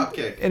missile drop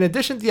kick.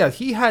 addition, yeah,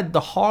 he had the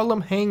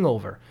Harlem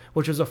Hangover,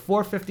 which was a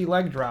 450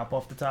 leg drop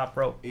off the top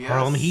rope, Yes,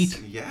 Harlem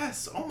Heat.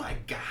 Yes. Oh my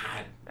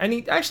God. and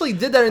he actually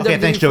did that in Okay,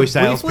 WWE thanks, Joey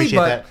Styles. briefly,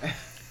 Appreciate but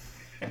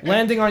that.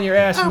 landing on your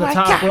ass from the my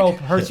top God. rope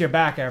hurts your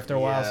back after a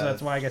while, so Yes.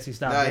 that's why I guess he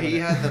stopped. No, doing he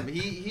it. had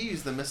he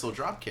used the missile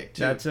drop kick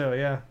too that too,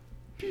 yeah.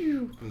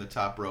 from the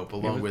top rope,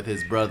 along was- with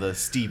his brother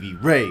Stevie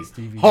Ray.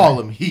 Stevie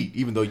Harlem Heat,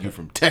 even though you're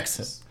from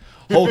Texas.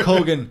 Hulk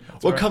Hogan,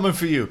 we're right. coming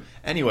for you.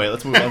 Anyway,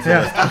 let's move on to the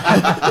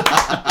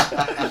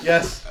list.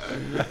 Yes.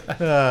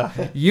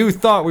 You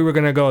thought we were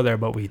gonna go there,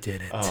 but we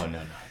didn't. Oh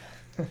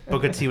no.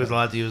 Booker T was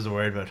allowed to use the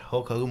word, but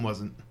Hulk Hogan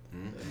wasn't.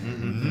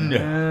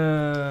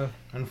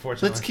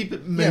 Unfortunately. Let's keep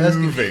it Yeah, let's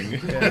keep- moving.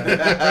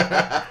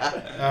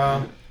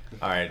 Um,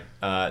 All right,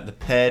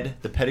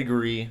 the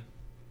pedigree,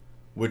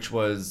 which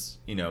was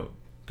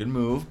good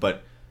move,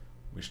 but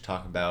we should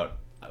talk about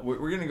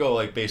we're gonna go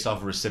like based off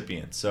of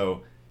recipients.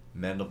 So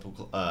Mandible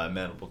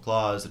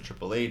Claws, the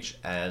Triple H,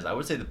 as I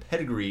would say the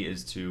pedigree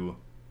is to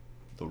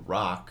The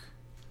Rock,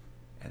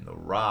 and The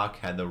Rock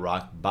had the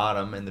Rock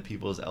Bottom and the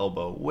People's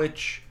Elbow,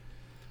 which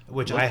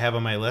I have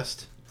on my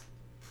list.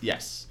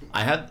 yes,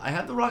 I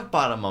have the Rock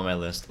Bottom on my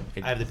list.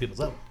 I have the People's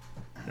Elbow.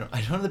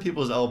 I don't have the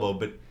People's Elbow,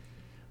 but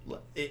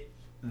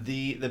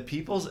the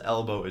People's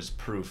Elbow is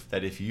proof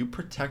that if you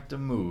protect a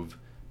move,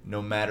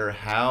 no matter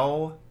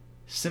how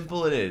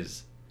simple it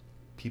is,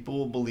 people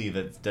will believe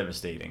that it's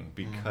devastating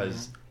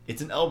because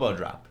it's an elbow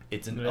drop.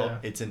 It's an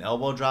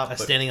elbow drop. A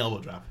standing elbow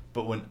drop.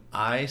 But when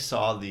I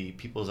saw the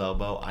People's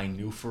Elbow, I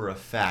knew for a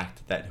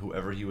fact that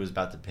whoever he was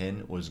about to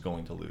pin was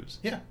going to lose.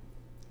 Yeah.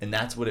 And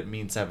that's what it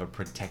means to have a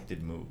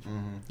protected move.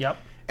 Yep.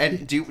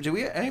 And do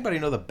we anybody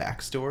know the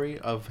backstory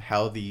of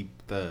how the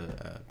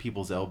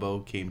People's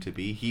Elbow came to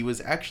be? He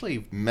was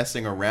actually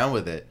messing around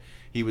with it.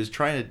 He was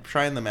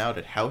trying them out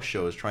at house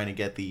shows, trying to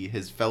get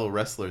his fellow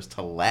wrestlers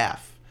to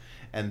laugh,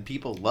 and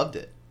people loved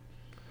it.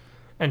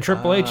 And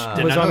Triple H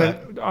Did was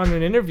not know on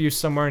an interview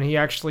somewhere, and he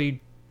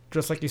actually,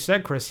 just like you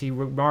said, Chris, he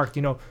remarked,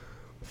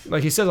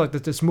 like he said, like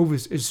that this move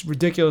is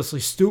ridiculously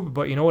stupid,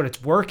 but you know what,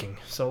 it's working,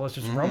 so let's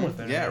just run with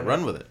it. Yeah,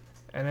 run with it.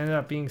 And ended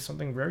up being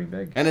something very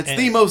big. And it's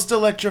the most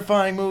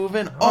electrifying move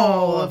in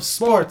all of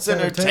sports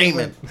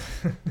entertainment.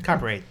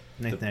 Copyright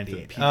The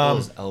 1998.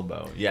 People's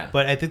Elbow. Yeah.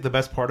 But I think the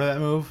best part of that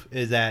move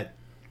is that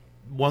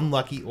one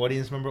lucky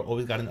audience member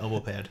always got an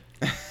elbow pad.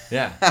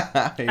 Yeah.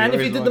 And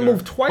if you did the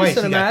move twice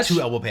in a he got match, 2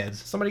 elbow pads.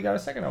 somebody got a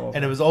second elbow.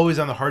 And it was always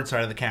on the hard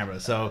side of the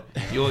camera, so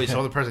you always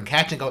saw the person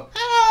catch and go,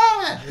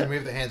 ah! And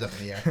wave their hands up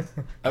in the air.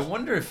 I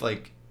wonder if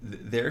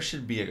there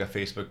should be like a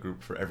Facebook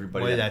group for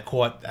everybody Boy, that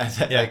caught.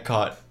 that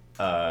caught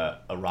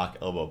a Rock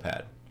elbow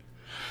pad.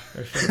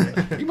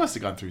 He must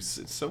have gone through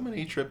so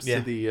many trips Yeah.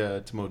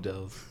 to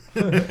Modell's.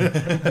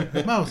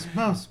 Mouse.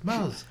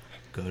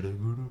 Okay,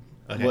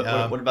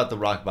 What about the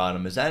Rock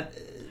Bottom? Is that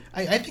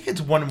I think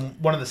it's one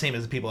of the same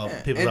as people's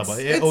elbow.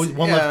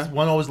 it's-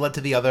 One always led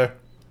to the other.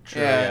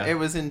 true? Yeah, it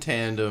was in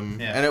tandem,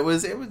 Yeah. and it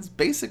was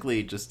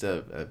basically just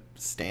a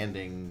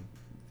standing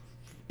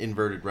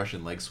inverted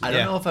Russian leg sweep. I don't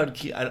Yeah. know if I'd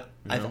keep. I or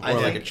like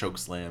a think choke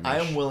slam. I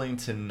am willing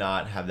to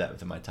not have that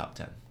within my top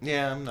 10.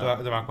 Yeah, I'm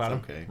not. The Rock Bottom?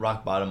 It's okay.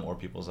 Rock Bottom or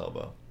People's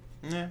Elbow.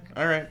 Yeah,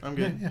 all right, I'm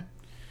good.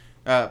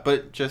 Yeah.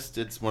 But just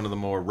it's one of the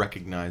more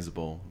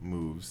recognizable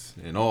moves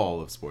in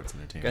all of sports I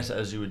entertainment. guess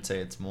as you would say,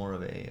 it's more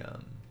of a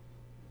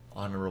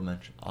honorable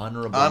mention.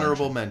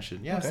 Honorable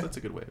mention. Yes, Okay. that's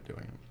a good way of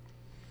doing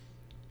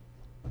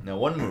it. Now,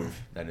 one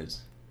move that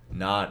is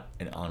not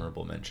an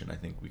honorable mention, I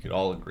think we could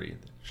all agree,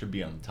 that should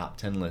be on the top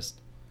 10 list.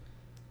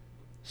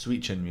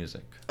 Sweet Chin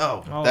Music.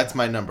 Oh, Oh. that's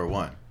my number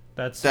one.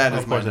 That's That Of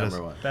is my course it number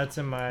is. one. That's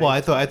in my. Well,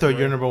 I thought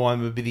your number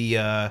one would be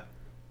the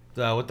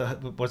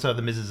what's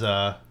the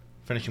Mrs.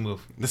 Finishing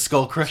move? The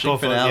skull crushing Skull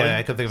finale. Yeah,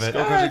 I could think of it.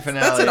 Skull crushing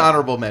That's finale. an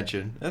honorable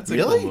mention. That's a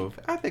Really? cool move.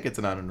 I think it's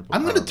an honorable.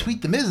 I'm gonna honorable.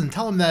 tweet the Miz and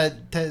tell him that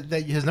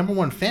his number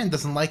one fan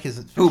doesn't like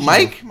his. Who,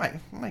 finishing Mike?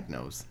 Mike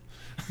knows.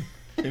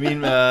 You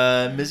mean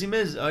Mizzy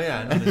Miz? Oh,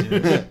 yeah. I know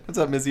Mizzy Miz. What's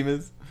up, Mizzy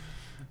Miz?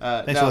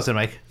 Thanks for listening,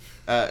 Mike.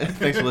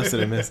 Thanks for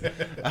listening, Miz.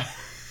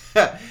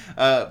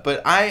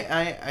 But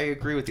I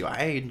agree with you.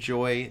 I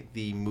enjoy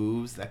the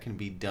moves that can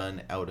be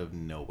done out of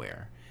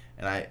nowhere.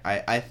 And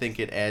I think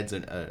it adds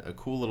a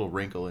cool little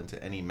wrinkle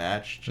into any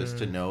match just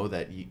to know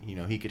that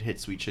he could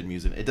hit Sweet Chin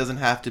Music. It doesn't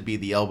have to be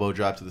the elbow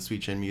drop to the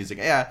Sweet Chin Music.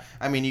 Yeah,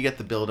 I mean you get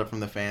the build up from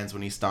the fans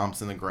when he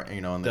stomps in the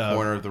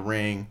corner of the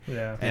ring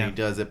Yeah. and he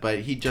does it, but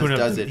he just Tune up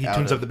does the- it. he out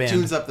tunes of- up the band.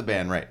 Tunes up the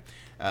band, right?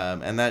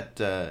 And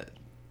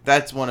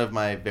that's one of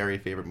my very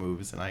favorite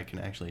moves, and I can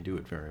actually do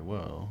it very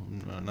well.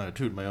 Not to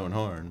toot my own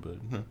horn,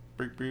 but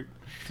beep, beep.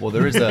 Well,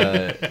 there is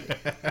I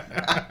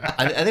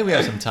think we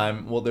have some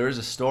time. Well, there is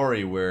a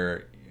story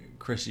where,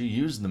 Chris, you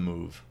used the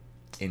move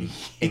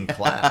in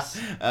class.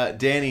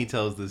 Danny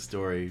tells this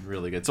story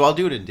really good, so I'll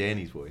do it in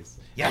Danny's voice.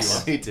 Yes. If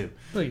you want me to.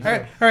 Please. All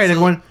right,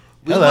 everyone.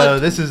 we Hello,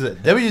 want- this is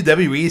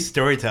WWE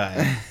Story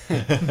Time.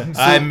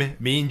 I'm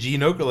Mean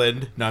Gene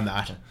Okerlund. No, I'm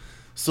not.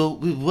 So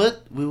we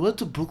went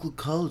to Brooklyn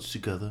College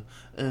together,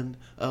 and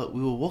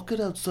we were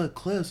walking outside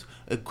class,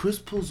 and Chris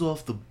pulls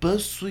off the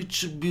best Sweet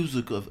Chin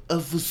Music I've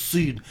ever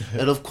seen,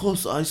 and of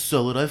course I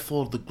sell it. I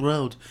fall to the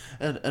ground,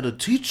 and a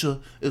teacher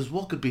is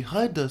walking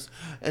behind us,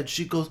 and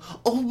she goes,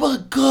 "Oh my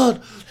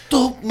God,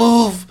 don't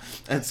move!"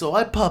 And so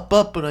I pop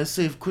up and I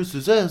save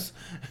Chris's ass,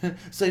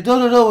 say,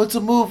 "No, it's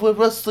a move. We're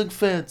wrestling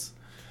fans."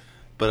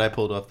 But I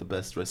pulled off the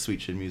best Sweet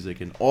Chin Music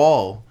in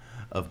all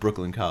of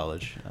Brooklyn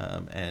College,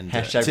 and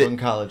Hashtag Brooklyn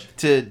College.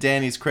 to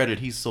Danny's credit,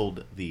 he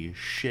sold the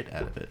shit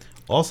out of it.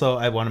 Also,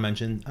 I want to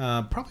mention,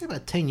 probably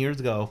about 10 years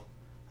ago,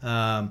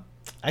 I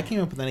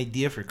came up with an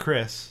idea for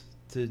Chris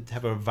to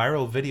have a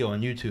viral video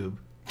on YouTube.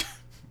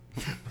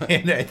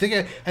 And I think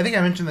I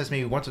mentioned this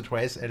maybe once or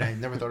twice, and I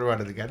never thought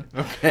about it again.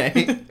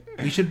 Okay.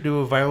 We should do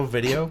a viral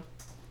video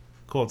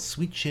called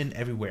 "Sweet Chin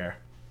Everywhere,"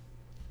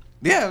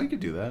 Yeah, we could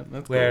do that.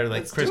 That's where cool. like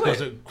Let's Chris do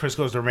goes it. Chris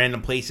goes to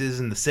random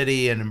places in the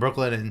city and in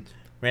Brooklyn and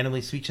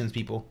randomly switchins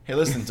people. Hey,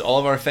 listen, to all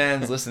of our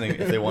fans listening,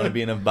 if they want to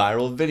be in a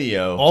viral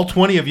video, All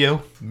 20 of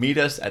you. meet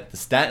us at the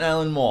Staten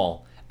Island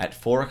Mall at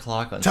 4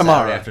 o'clock on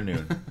Tomorrow. Saturday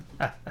afternoon.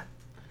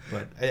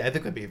 But I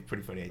think that'd be a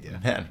pretty funny idea.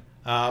 Man,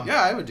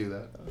 Yeah, I would do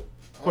that.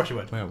 Of course you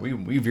would. well,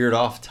 we veered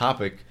off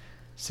topic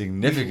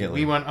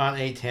significantly. We went on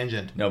a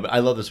tangent. No, but I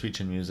love the Sweet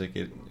Chin music.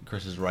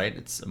 Chris is right.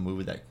 It's a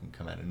movie that can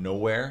come out of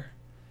nowhere.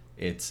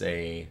 It's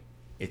a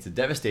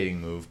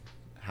devastating move.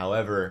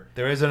 However,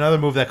 There is another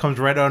move that comes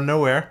right out of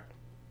nowhere.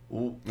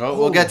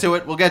 We'll get to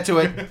it. We'll get to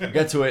it.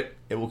 get to it.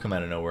 It will come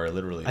out of nowhere,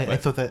 literally. I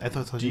But thought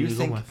that's what do you you were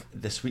going think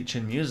with. the Sweet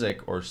Chin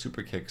music or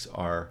super kicks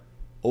are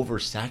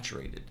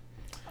oversaturated?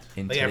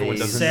 In Like everyone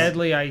today's- doesn't-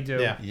 Sadly, I do.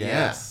 Yeah.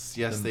 Yes,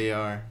 The- they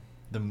are.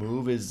 The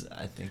move is,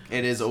 I think,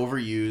 It is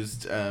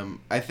overused.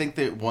 I think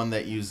that one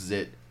that uses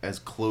it as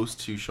close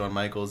to Shawn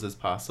Michaels as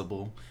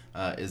possible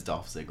is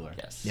Dolph Ziggler.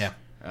 yes. Yeah.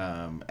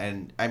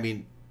 And I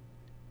mean,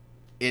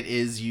 it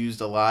is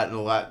used a lot, and a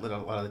lot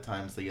of the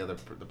times the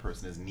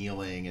person is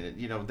kneeling,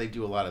 and they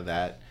do a lot of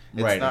that.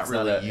 It's Right, not it's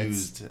not really a-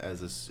 used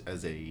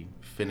as a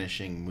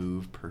finishing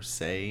move per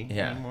se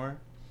anymore.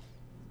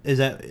 Is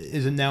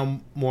it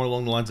now more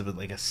along the lines of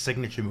like a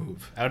signature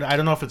move? I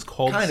don't know if it's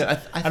called. Kind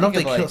of. I don't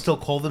think think of, they still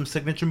call them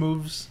signature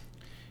moves.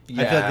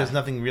 Yeah. I feel like there's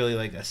nothing really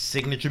like a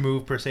signature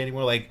move per se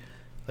anymore. Like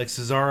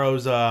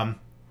Cesaro's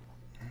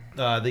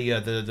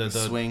the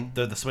swing.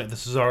 the swing, the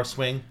Cesaro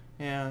swing.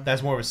 Yeah.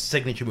 That's more of a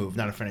signature move,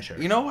 not a finisher.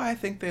 You know why I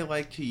think they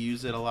like to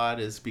use it a lot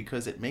is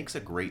because it makes a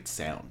great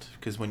sound.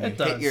 Because when you It hit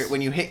does. your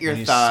when you hit your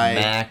When you thigh,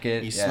 smack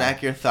it, you yeah.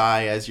 smack your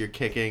thigh as you're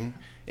kicking.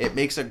 It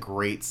makes a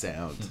great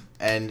sound,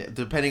 and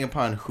depending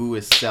upon who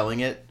is selling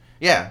it,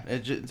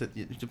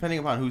 depending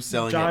upon who's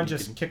selling John it, you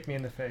just can- kicked me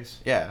in the face.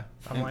 yeah,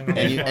 I'm lying on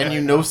and the you floor and you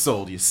right no now.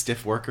 sold, you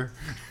stiff worker,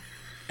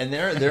 And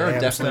there I are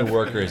am definitely stiff.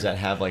 workers that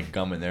have like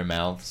gum in their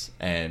mouths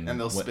and And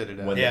they'll spit it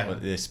out. When Yeah. when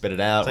they spit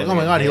it out. It's like, when oh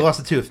my they god, he hit, lost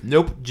a tooth.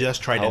 Nope,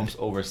 just tried helps it.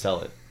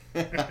 oversell it.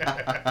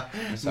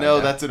 no,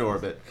 that. that's an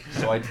orbit.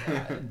 So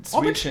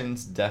Sweet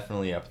Chin's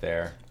definitely up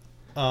there.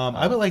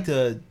 I would like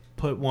to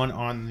put one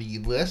on the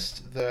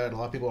list that a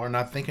lot of people are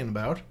not thinking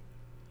about.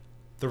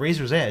 The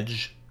Razor's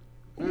Edge.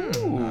 Or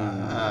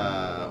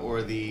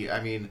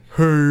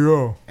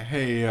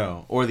Hey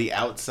yo. or the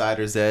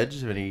Outsider's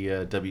Edge. Any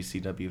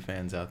WCW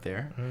fans out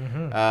there?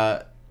 Mm-hmm.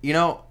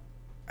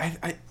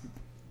 I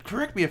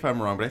correct me if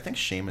I'm wrong, but I think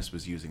Sheamus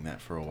was using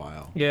that for a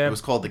while. Yeah. It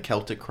was called the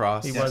Celtic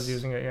Cross. He was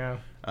using it, yeah.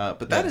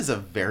 But that is a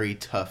very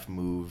tough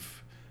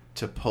move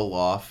to pull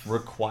off.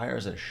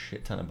 Requires a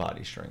shit ton of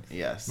body strength.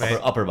 Yes. Right.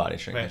 Upper body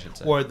strength, I Right. should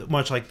say. Or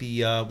much like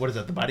the what is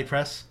that? The body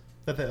press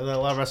that a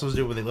lot of wrestlers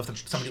do, where they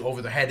lift somebody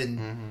over their head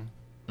and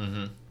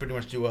Mm-hmm. pretty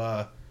much do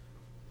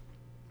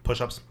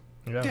push-ups.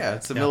 Yeah,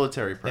 it's a Yeah.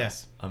 military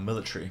press. A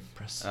military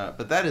press.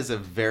 But that is a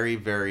very,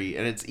 very...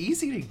 And it's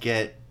easy to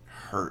get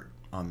hurt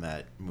on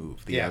that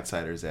move. The Yeah.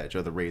 Outsider's Edge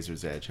or the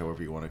Razor's Edge,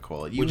 however you want to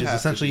call it. You Which is have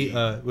to essentially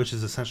be- which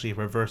is essentially a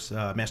reverse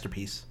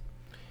masterpiece.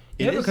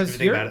 It Yeah, is, because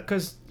if you think about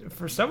it.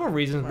 for several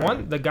reasons. Right.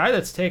 One, the guy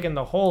that's taking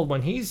the hold,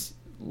 when he's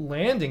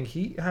landing,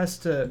 he has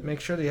to make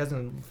sure that he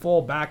doesn't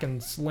fall back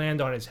and land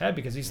on his head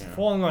because he's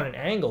falling on an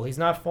angle. He's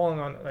not falling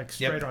on like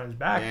straight Yep. on his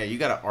back. Yeah, you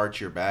got to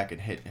arch your back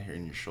and hit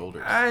in your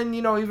shoulders. And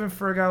even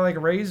for a guy like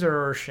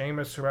Razor or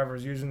Sheamus,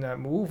 whoever's using that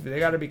move, they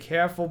got to be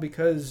careful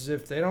because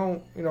if they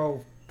don't,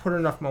 put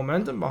enough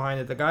momentum behind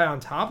it, the guy on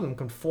top of them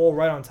can fall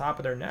right on top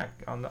of their neck,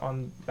 on the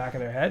back of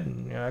their head,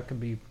 and that could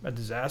be a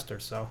disaster.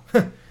 So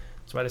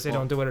that's why they say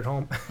don't do it at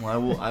home.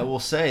 Well, I will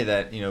say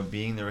that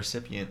being the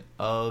recipient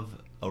of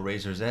a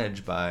Razor's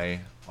Edge by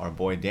our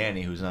boy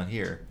Danny, who's not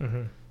here,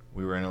 Mm-hmm.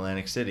 we were in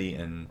Atlantic City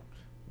and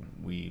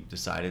we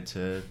decided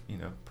to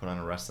put on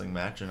a wrestling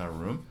match in our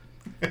room.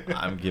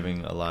 I'm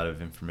giving a lot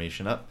of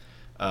information up,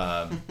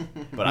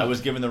 but I was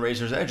given the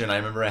Razor's Edge, and I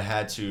remember I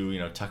had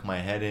to tuck my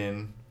head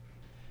in.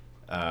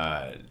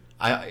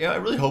 I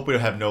really hope we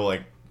have no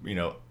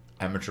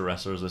amateur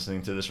wrestlers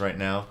listening to this right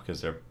now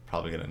because they're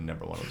probably gonna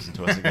never want to listen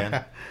to us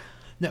again.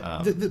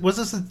 No, was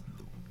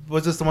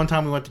this the one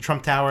time we went to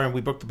Trump Tower and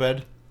we booked the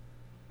bed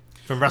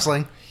from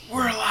wrestling?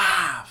 We're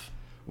alive!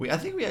 I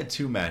think we had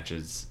 2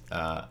 matches.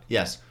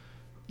 Yes,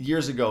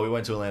 years ago we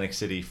went to Atlantic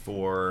City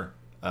for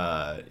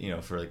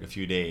for like a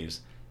few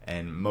days,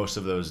 and most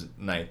of those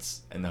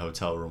nights in the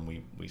hotel room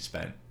we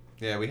spent.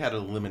 Yeah, we had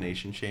an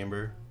elimination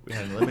chamber. We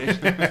had an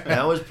elimination.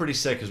 That was pretty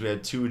sick because we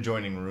had 2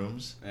 adjoining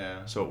rooms,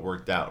 Yeah. so it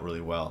worked out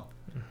really well.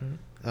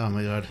 Oh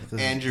my god.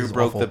 Andrew this is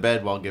broke awful. the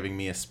bed while giving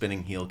me a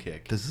spinning heel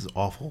kick. This is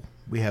awful.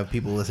 We have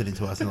people listening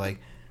to us and like,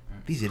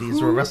 these idiots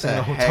Who were wrestling in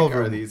a the hotel heck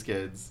are room. these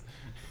kids?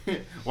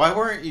 Why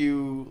weren't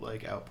you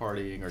out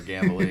partying or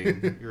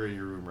gambling? You're in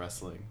your room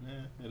wrestling.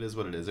 It is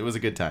what it is. It was a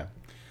good time.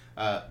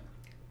 All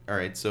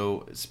right.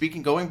 So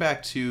going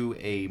back to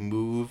a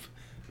move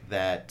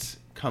that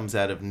comes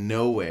out of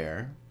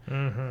nowhere,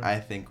 Mm-hmm. I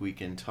think we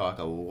can talk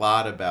a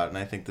lot about, and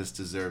I think this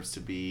deserves to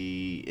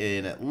be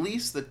in at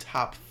least the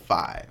top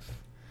 5.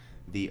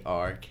 The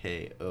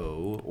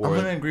RKO, or I'm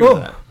gonna agree with Whoa!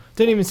 that.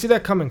 Didn't even see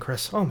that coming,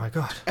 Chris. Oh my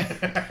god.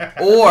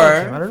 or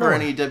I don't for know.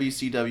 any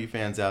WCW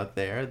fans out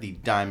there, the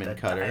Diamond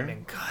Cutter,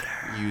 Diamond Cutter.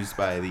 used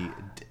by the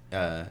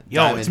Yo, it's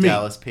Diamond me.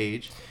 Dallas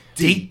Page.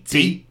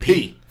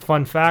 DDP.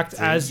 Fun fact,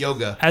 as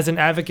yoga. as an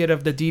advocate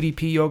of the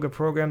DDP yoga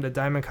program, the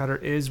Diamond Cutter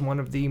is one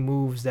of the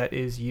moves that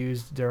is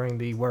used during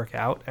the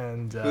workout.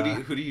 And Who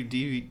do you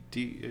diamond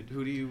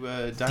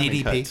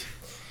DDP. cut?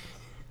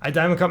 I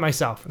diamond cut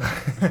myself.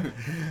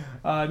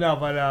 No,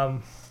 but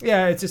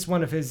yeah, it's just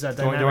one of his Don't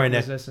dynamic worry,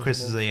 Nick. resistance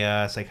Chris is moves.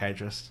 a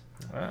psychiatrist.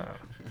 Wow.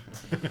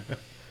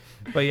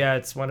 But yeah,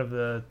 it's one of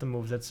the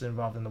moves that's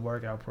involved in the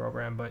workout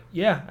program. But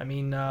yeah, I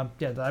mean,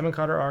 Diamond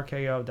Cutter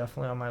RKO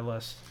definitely on my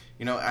list.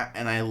 You know,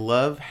 and I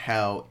love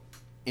how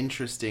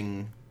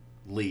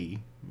interestingly,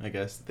 I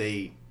guess,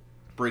 they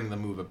bring the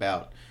move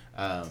about.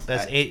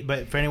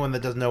 But for anyone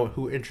that doesn't know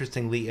who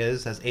Interesting Lee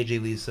is, that's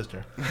AJ Lee's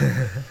sister.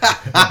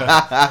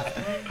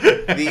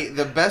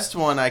 The best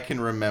one I can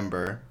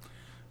remember.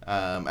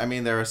 I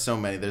mean, there are so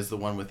many. There's the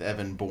one with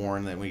Evan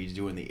Bourne that when he's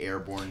doing the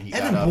airborne, he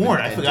Evan got up Bourne,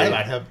 and I forgot did,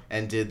 about him.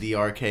 and did the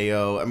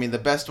RKO. I mean, the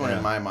best one Yeah.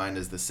 in my mind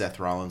is the Seth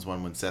Rollins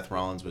one when Seth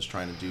Rollins was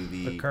trying to do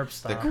The curb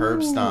stomp. the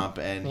curb stomp,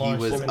 and he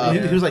Launched was him in up.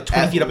 the He was like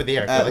 20 feet up in the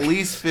air. At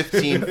least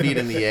 15 feet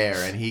in the air,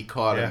 and he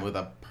caught him Yeah. with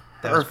a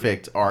That was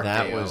perfect RKO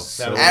That was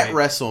so at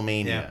great.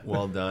 WrestleMania. Yeah.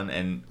 Well done.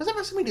 And Was that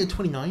WrestleMania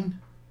 29?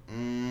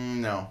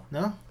 No.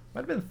 No?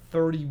 Might have been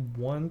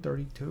 31,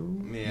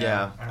 32.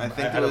 Yeah. I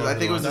think I don't know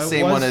it who was it the was. same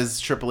It one was- as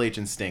Triple H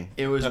and Sting.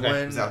 it was Okay. It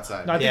when was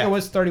outside. No, I think Yeah. it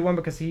was 31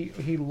 because he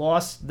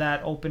lost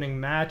that opening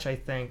match, I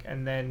think,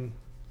 and then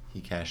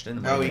he cashed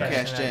in. Oh, he Cashed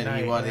cashed in in. that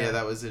He night, won. yeah. Yeah,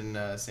 that was in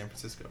San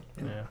Francisco.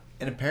 yeah.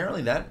 And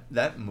apparently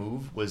that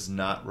move was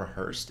not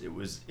rehearsed. It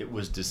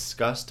was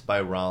discussed by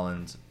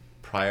Rollins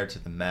prior to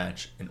the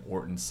match, and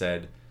Orton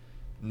said,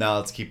 "Now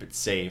let's keep it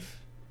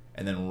safe."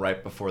 And then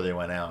right before they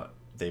went out,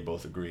 they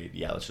both agreed,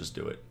 "Yeah, let's just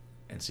do it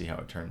and see how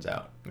it turns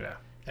out." Yeah.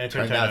 And it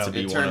Turned out to be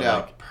It one turned of,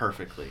 out like-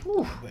 perfectly.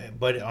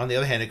 But on the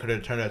other hand, it could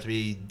have turned out to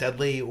be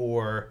deadly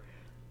or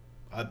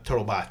a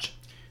total botch.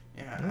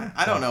 Yeah,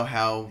 I don't know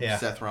how Yeah.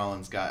 Seth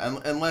Rollins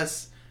got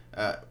unless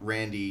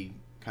Randy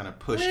kind of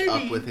pushed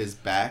up with his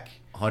back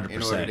 100%,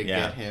 in order to yeah.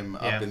 get him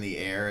Yeah. up in the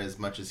air as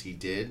much as he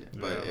did,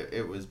 but Yeah.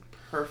 it was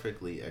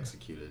perfectly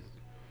executed.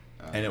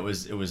 And it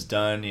was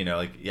done,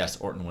 like yes,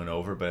 Orton went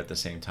over, but at the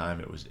same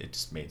time it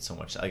just made so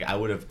much, like I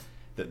would have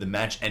the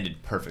match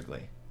ended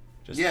perfectly.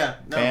 Just Yeah,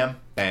 no. bam,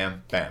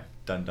 bam, bam.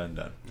 Done, done,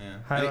 done. Yeah.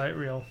 Highlight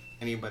reel.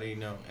 Anybody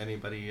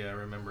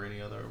remember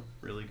any other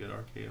really good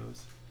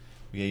RKOs?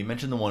 Yeah, you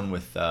mentioned the one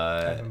with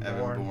Evan Evan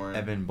Bourne. Bourne.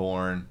 Evan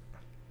Bourne.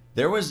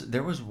 There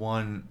was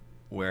one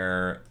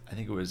where I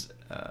think it was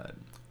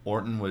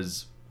Orton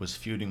was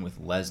feuding with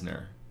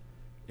Lesnar.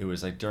 It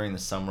was like during the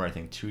summer, I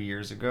think 2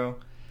 years ago,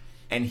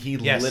 and he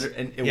Yes.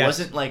 and it Yes.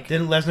 wasn't like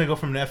Didn't Lesnar go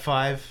from an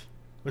F5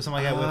 or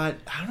something like that?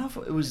 With, I don't know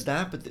if it was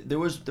that, but there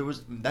was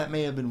that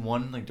may have been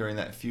one like during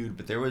that feud,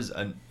 but there was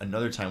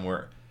another time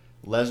where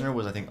Lesnar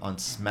was, I think, on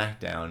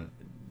SmackDown,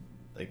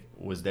 like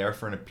was there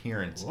for an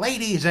appearance,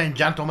 ladies and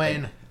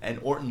gentlemen. and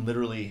Orton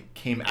literally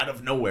came out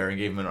of nowhere and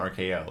gave him an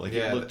RKO. Like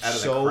Yeah, it looked out of the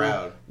so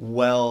crowd.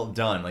 well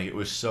done. Like it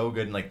was so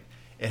good, and like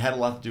it had a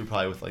lot to do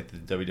probably with like the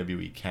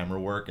WWE camera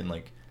work and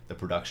like the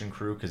production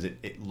crew because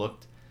it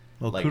looked.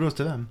 Well, like, kudos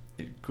to them.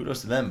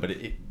 Kudos to them, but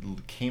it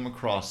came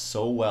across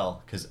so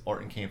well because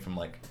Orton came from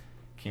I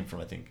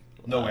think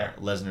Nowhere.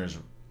 Lesnar's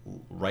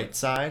right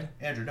side.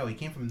 Andrew, no, he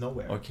came from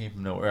nowhere. Or came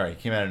from nowhere. He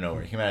came out of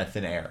nowhere. He came out of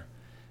thin air.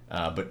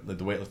 But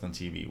the way it looked on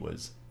TV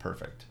was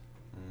perfect.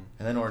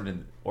 And then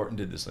Orton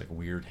did this like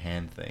weird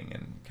hand thing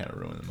and kind of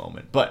ruined the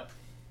moment. But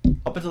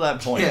up until that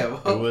point, Yeah,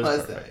 what it was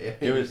was perfect.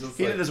 that? Yeah, It was. just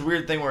He like- did this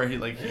weird thing where he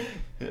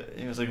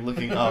was like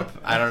looking up.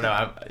 I don't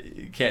know.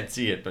 You can't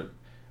see it, but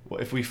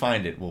if we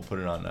find it, we'll put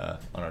it on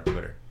our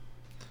Twitter.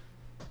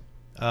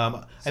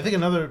 I think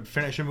another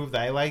finisher move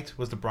that I liked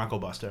was the Bronco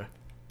Buster.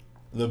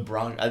 The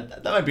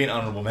that might be an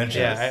honorable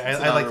mention. Yeah, It's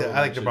an I like the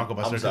honorable mention. Bronco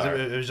Buster I'm because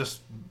sorry. it was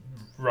just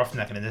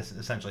roughnecking it.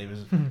 Essentially, it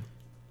was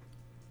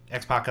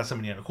X-Pac got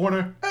somebody in a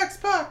corner,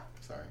 X-Pac.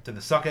 Sorry. did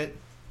the suck it,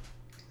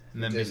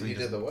 and then basically You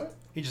did the what?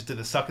 he just did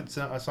the suck it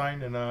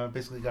sign and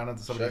basically got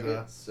onto Suck somebody's.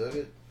 it, suck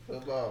it,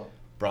 football.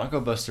 Bronco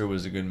Buster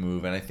was a good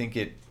move, and I think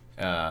it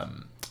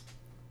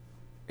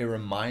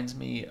reminds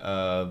me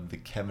of the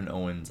Kevin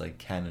Owens like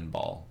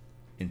cannonball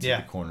into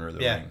Yeah. the corner of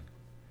the Yeah. ring.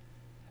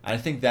 I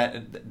think that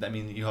I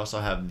mean you also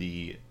have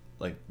the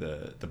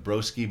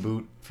broski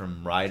boot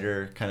from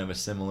Ryder, kind of a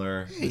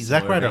similar. Hey, a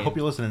Zack similar Ryder, vein. hope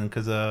you're listening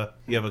because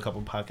you have a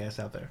couple podcasts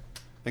out there.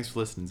 Thanks for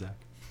listening, Zach.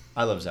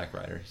 I love Zack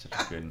Ryder. He's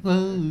such a good.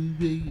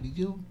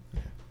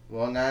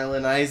 Long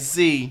Island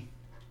IC.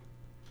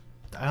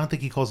 I don't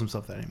think he calls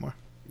himself that anymore.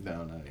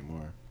 No, not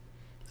anymore.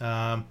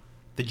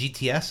 The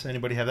GTS,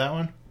 anybody have that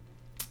one?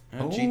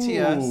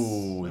 GTS.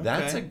 Ooh,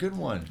 that's a Okay. good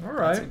one. All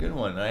That's a right. good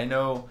one. And I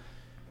know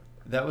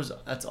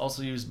that's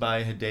also used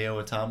by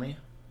Hideo Itami.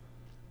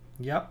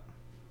 Yep.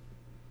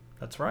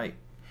 That's right.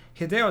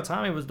 Hideo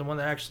Itami was the one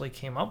that actually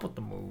came up with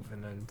the move,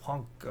 and then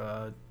Punk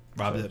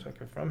Robbed it.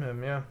 took it from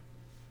him. Yeah.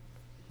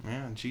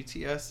 Yeah,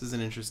 GTS is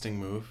an interesting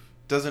move.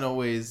 Doesn't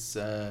always,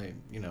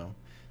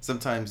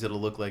 sometimes it'll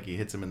look like he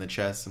hits him in the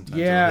chest. Sometimes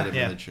Yeah. it'll hit him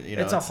Yeah. in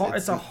the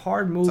It's a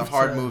hard move. It's a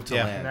hard move to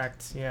Yeah. land.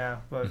 Connect. Yeah,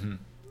 but Mhm.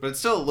 But it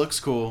still looks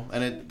cool,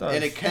 and it does.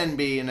 and it can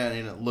be, and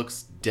it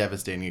looks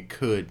devastating. It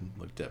could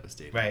look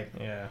devastating. Right.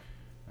 Yeah.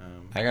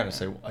 I gotta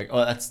say, like,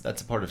 oh, that's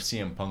a part of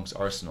CM Punk's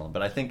arsenal.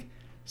 But I think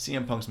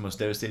CM Punk's most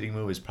devastating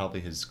move is probably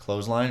his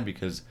clothesline,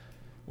 because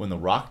when The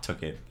Rock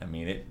took it, I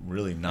mean, it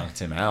really knocked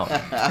him out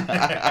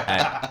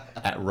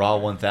at Raw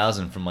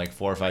 1000 from like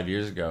 4 or 5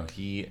 years ago.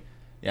 This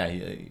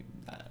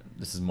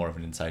is more of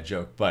an inside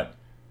joke, but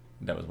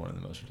that was one of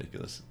the most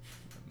ridiculous.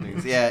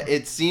 Yeah,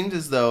 it seemed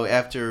as though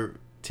after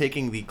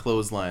taking the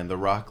clothesline, The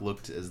Rock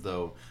looked as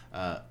though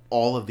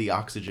all of the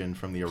oxygen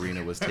from the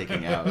arena was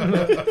taken out,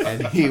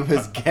 and he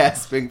was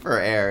gasping for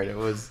air, and it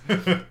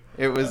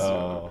was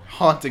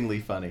hauntingly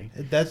funny.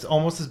 That's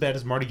almost as bad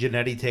as Marty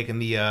Jannetty taking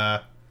the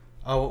The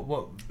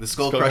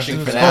skull-crushing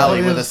Skull-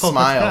 finale the with a skull-crushing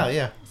smile. finale,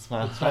 yeah.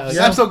 Smile.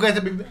 Yeah. I'm so glad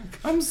to be back.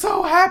 I'm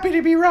so happy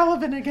to be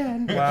relevant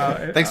again.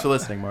 Wow. Thanks for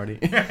listening, Marty.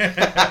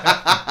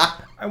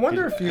 I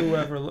wonder if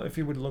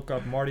you would look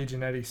up Marty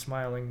Jannetty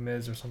smiling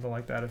Miz or something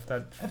like that. If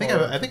that. I think I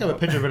have a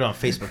picture of it on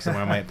Facebook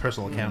somewhere on my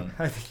personal account.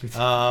 I think you do.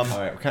 All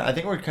right, I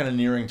think we're kind of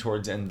nearing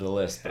towards the end of the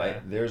list,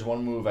 but there's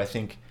one move I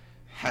think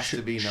Has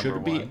to be should number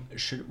be one.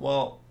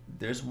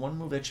 there's one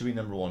move that should be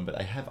number one, but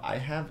I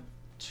have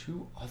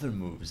 2 other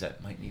moves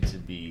that might need to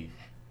be,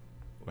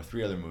 or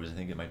 3 other moves I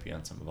think it might be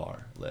on some of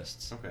our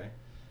lists. Okay.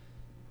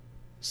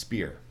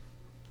 Spear.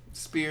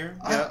 Spear.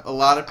 Yeah, a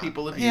lot of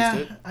people have Yeah,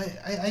 used it.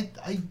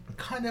 I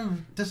kind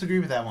of disagree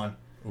with that one.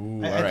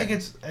 Ooh, I think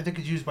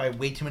it's used by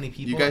way too many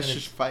people. You guys and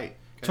should fight.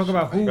 Talk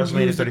about who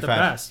WrestleMania used it the 35.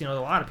 best. You know,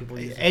 a lot of people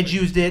use it. Edge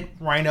used it.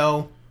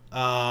 Rhino.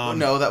 Oh,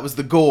 no, that was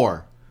the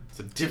Gore.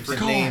 It's a different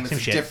Gore. name. It's Same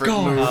a shit. different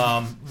Gore. move.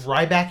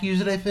 Ryback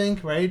used it, I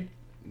think. Right?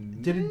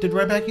 Did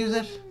Ryback use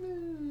it?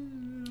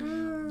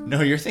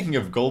 No, you're thinking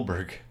of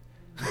Goldberg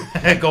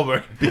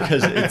Goldberg.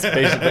 because it's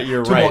basically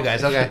you're Two right. more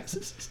guys. Okay.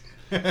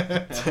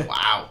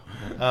 Wow.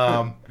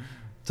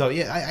 So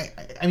yeah,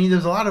 I mean,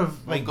 there's a lot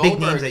of like big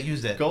Goldberg- names that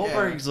used it.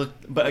 Goldberg's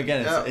looked, but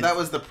again, Yeah, it's that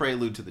was the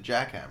prelude to the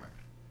jackhammer.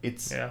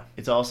 it's Yeah.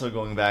 it's also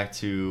going back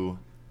to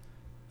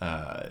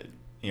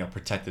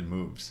protected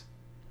moves.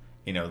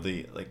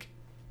 The like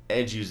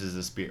Edge uses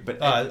a spear, but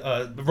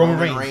Roman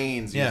Reigns.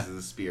 Reigns Yeah. uses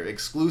the spear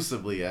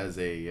exclusively as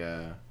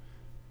a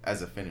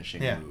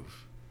finishing Yeah.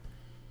 move.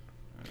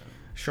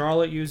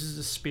 Charlotte uses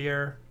a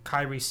spear.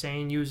 Kairi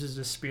Sane uses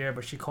a spear,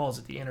 but she calls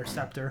it the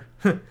interceptor.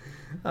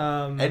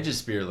 Edge's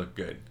spear looked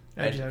good.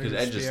 Edge Because had a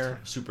Edge is spear.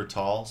 super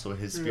tall, so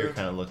his spear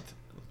kind of looked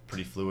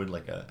pretty fluid,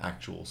 like an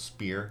actual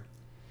spear.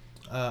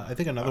 I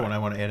think another one I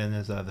want to add in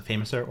is the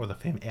Famouser or the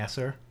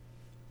Famasser.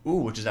 Ooh,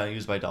 which is now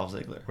used by Dolph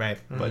Ziggler. Right.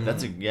 But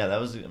that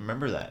was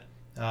remember that.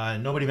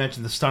 Nobody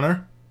mentioned the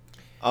Stunner.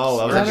 Oh,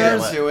 that was, We're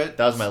Stunner's- getting to it.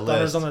 that was my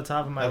Stunner's list. on the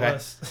top of my Okay.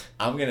 list.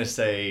 I'm gonna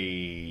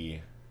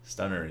say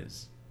Stunner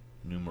is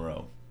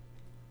numero.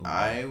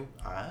 uno.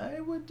 I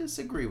would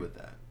disagree with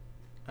that.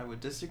 I would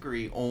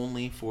disagree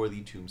only for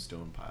the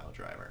Tombstone Pile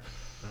Driver.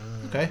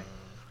 Okay.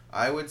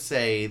 I would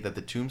say that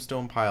the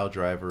Tombstone Pile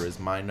Driver is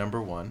my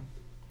number one.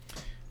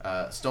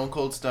 Stone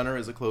Cold Stunner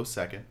is a close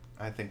second.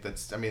 I think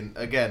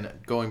again,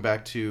 going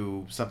back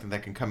to something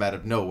that can come out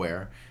of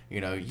nowhere.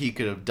 He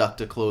could have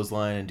ducked a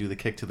clothesline and do the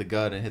kick to the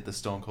gut and hit the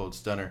Stone Cold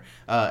Stunner.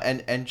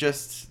 And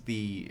just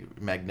the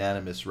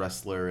magnanimous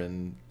wrestler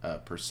and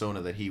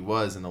persona that he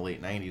was in the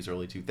late 90s,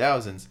 early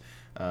 2000s,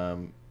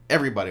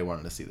 everybody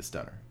wanted to see the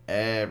Stunner.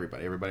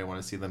 Everybody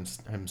wanted to see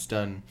him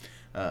stun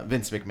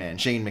Vince McMahon,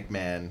 Shane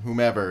McMahon,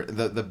 whomever.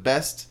 The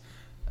best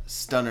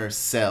Stunner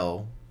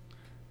sell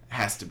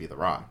has to be The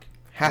Rock.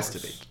 Has to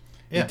be.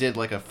 Yeah. He did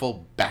like a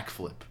full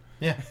backflip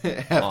Yeah.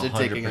 after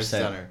taking a 100%.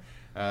 Stunner.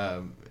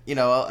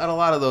 At a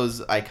lot of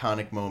those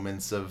iconic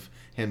moments of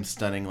him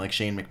stunning like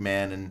Shane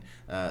McMahon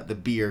and the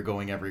beer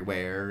going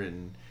everywhere,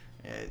 and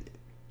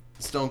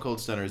Stone Cold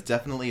Stunner is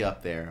definitely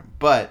up there.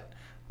 But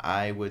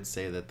I would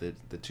say that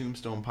the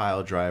Tombstone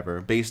Pile Driver,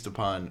 based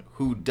upon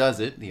who does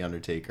it, The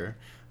Undertaker,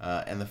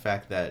 and the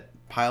fact that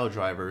pile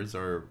drivers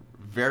are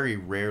very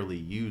rarely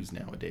used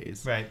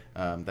nowadays. Right.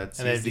 That's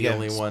And he's then the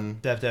only one.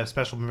 They have to have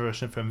special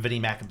permission from Vinnie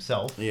Mac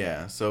himself.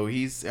 Yeah, so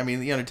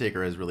The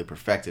Undertaker has really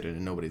perfected it,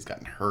 and nobody's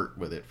gotten hurt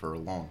with it for a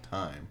long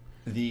time.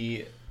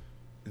 The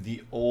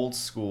old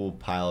school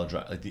pile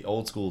driver, like the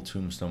old school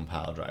Tombstone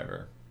Pile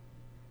Driver.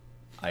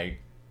 I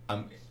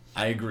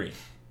agree.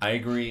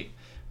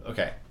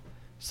 Okay,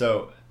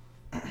 so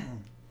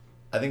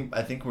I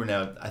think we're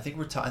now. I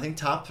think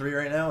top 3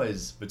 right now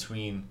is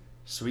between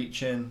Sweet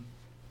Chin,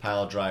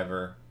 Pile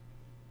Driver,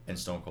 and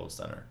Stone Cold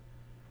Stunner.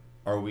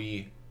 Are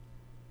we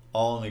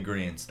all in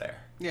agreement there?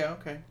 Yeah,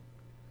 okay.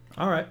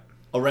 All right.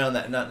 Around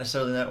that, not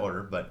necessarily in that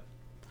order, but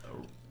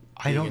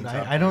I Being in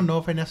top I don't know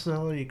if I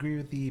necessarily agree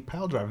with the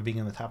pile driver being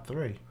in the top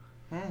 3.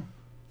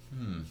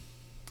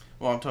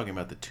 Well, I'm talking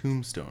about the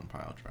Tombstone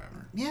Pile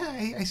Driver.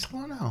 Yeah, I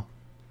still don't know.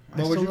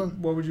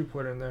 What would you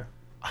put in there?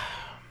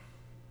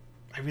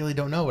 I really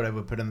don't know what I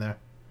would put in there.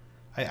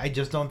 I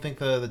just don't think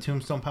the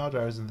Tombstone pile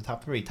driver is in the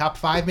top 3. Top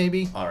 5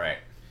 maybe, all right.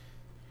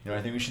 You know what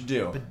I think we should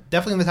do? but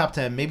definitely in the top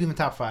 10. Maybe in the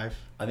top 5.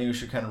 I think we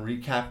should kind of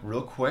recap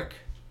real quick,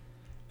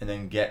 and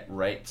then get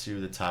right to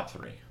the top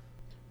 3.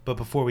 But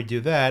before we do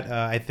that,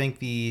 I think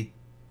the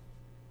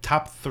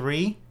top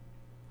 3,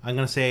 I'm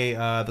going to say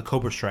The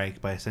Cobra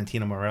Strike by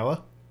Santino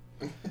Marella.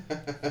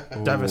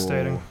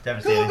 Devastating.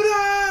 Devastating.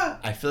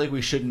 I feel like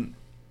we shouldn't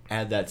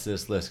add that to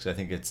this list because I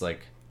think it's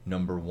like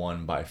number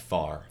 1 by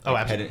far. Oh,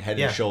 Like absolutely. Head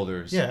Yeah. and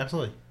shoulders. Yeah,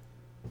 absolutely.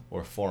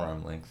 Or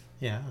forearm length.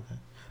 Yeah, okay.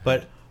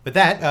 But with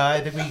that,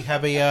 I think we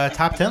have a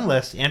top 10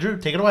 list. Andrew,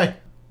 take it away.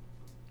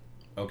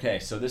 Okay,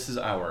 so this is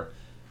our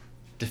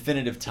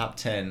definitive top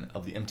 10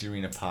 of the Empty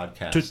Arena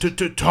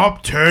podcast.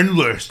 Top 10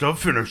 list of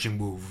finishing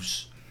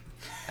moves.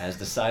 As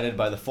decided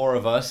by the 4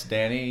 of us.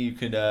 Danny, you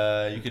could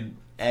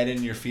add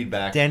in your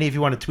feedback Danny, if you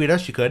want to tweet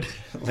us, you could.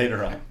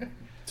 later on.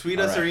 Tweet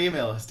All us or right.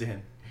 email us,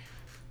 Dan.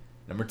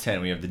 Number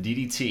 10, we have the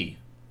DDT.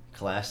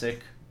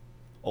 Classic,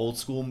 old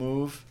school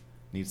move.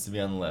 Needs to be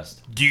on the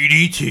list.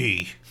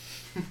 DDT.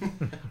 I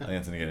think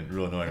that's going to get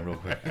real annoying real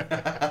quick.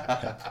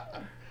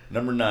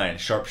 Number 9,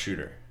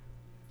 sharpshooter.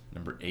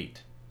 Number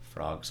 8,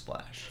 frog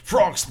splash.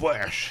 Frog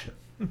splash.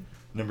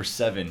 Number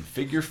 7,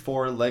 figure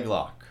 4 leg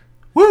lock.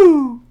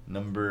 Woo!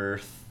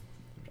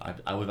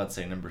 I was about to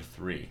say number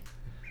 3.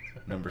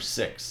 Number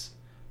 6,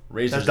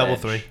 razor's That's double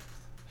edge.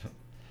 3.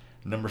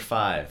 Number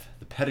 5,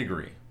 the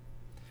pedigree.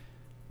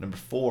 Number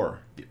 4,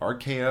 the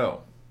RKO.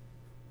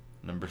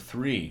 Number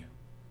 3,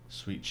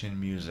 sweet chin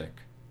music.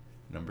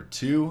 Number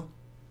 2,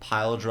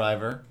 pile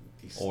driver,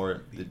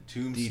 or the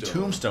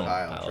tombstone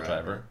pile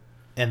driver.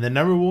 And the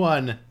number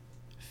 1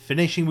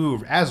 finishing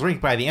move, as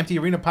ranked by the Empty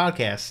Arena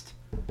podcast.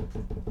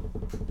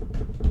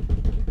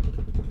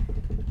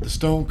 The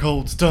Stone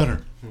Cold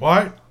Stunner.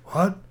 What?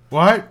 What?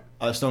 What?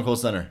 Stone Cold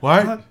Stunner.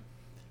 What?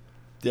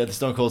 Yeah, the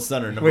Stone Cold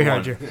Stunner. Number We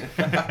 1. heard you.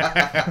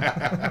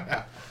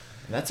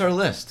 That's our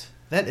list.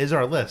 That is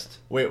our list.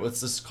 Wait,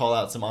 let's just call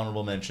out some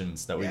honorable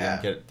mentions that we Yeah.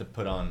 didn't get to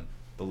put on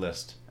the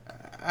list.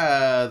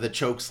 The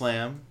choke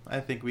slam, I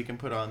think we can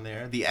put on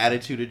there. The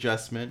attitude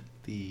adjustment.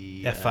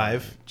 The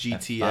F5.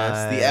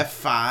 GTS. The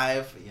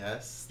F5.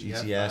 Yes. The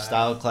GTS, F5.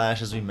 Style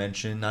Clash, as we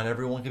mentioned. Not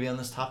everyone can be on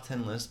this top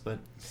 10 list, but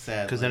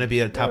Sadly. Because then it'd be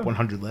a top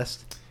 100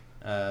 list.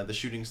 The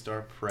shooting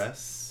star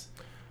press.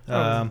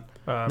 Not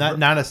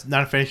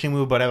a finishing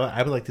move, but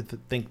I would like to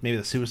think maybe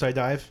the suicide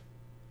dive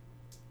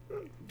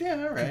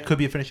Yeah, all right. could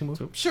be a finishing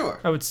move. Sure.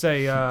 I would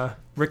say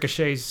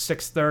Ricochet's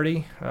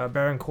 630,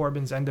 Baron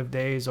Corbin's End of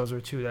Days. Those are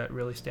 2 that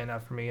really stand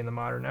out for me in the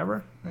modern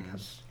era, I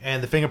guess.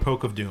 And the finger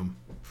poke of doom.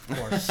 Of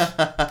course.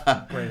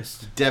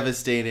 Greatest.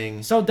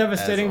 Devastating. So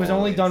devastating. As Was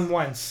only always. done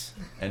once.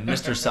 and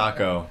Mr.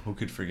 Sacco, who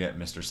could forget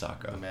Mr. The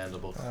Sacco?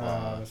 mandible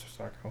claw. Mr.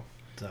 Sarko.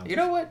 So, You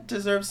know what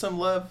deserves some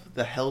love?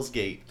 The Hell's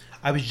Gate.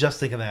 I was just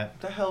thinking that.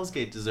 The Hell's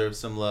Gate deserves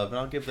some love, and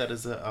I'll give that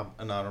as an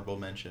honorable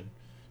mention.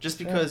 Just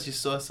because you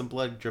saw some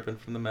blood dripping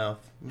from the mouth.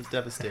 It was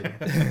devastating.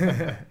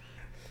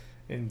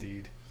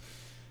 Indeed.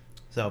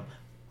 So,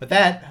 with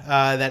that,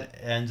 that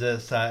ends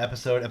this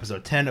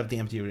episode 10 of the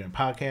Empty Arena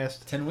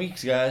podcast. 10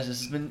 weeks, guys.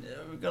 This has been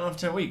we've gone on for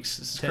 10 weeks.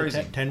 This is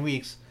crazy. 10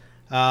 weeks.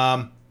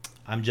 I'm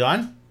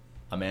John,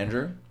 I'm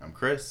Andrew. I'm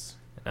Chris.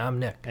 And I'm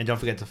Nick. and don't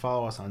forget to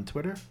follow us on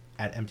Twitter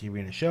at Empty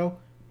Arena Show.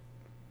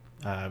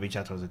 Reach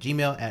out to us at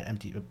Gmail at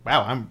empty.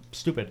 Wow, I'm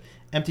stupid.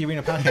 Empty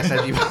Arena Podcast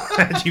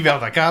at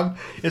gmail.com.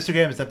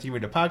 Instagram is Empty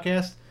Arena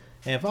Podcast,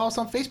 and follow us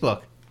on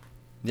Facebook.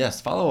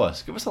 Yes, follow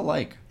us. Give us a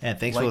like. And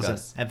thanks Like for listening.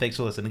 us. And thanks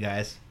for listening,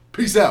 guys.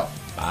 Peace out.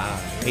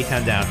 Bye.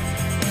 A-Town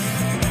down.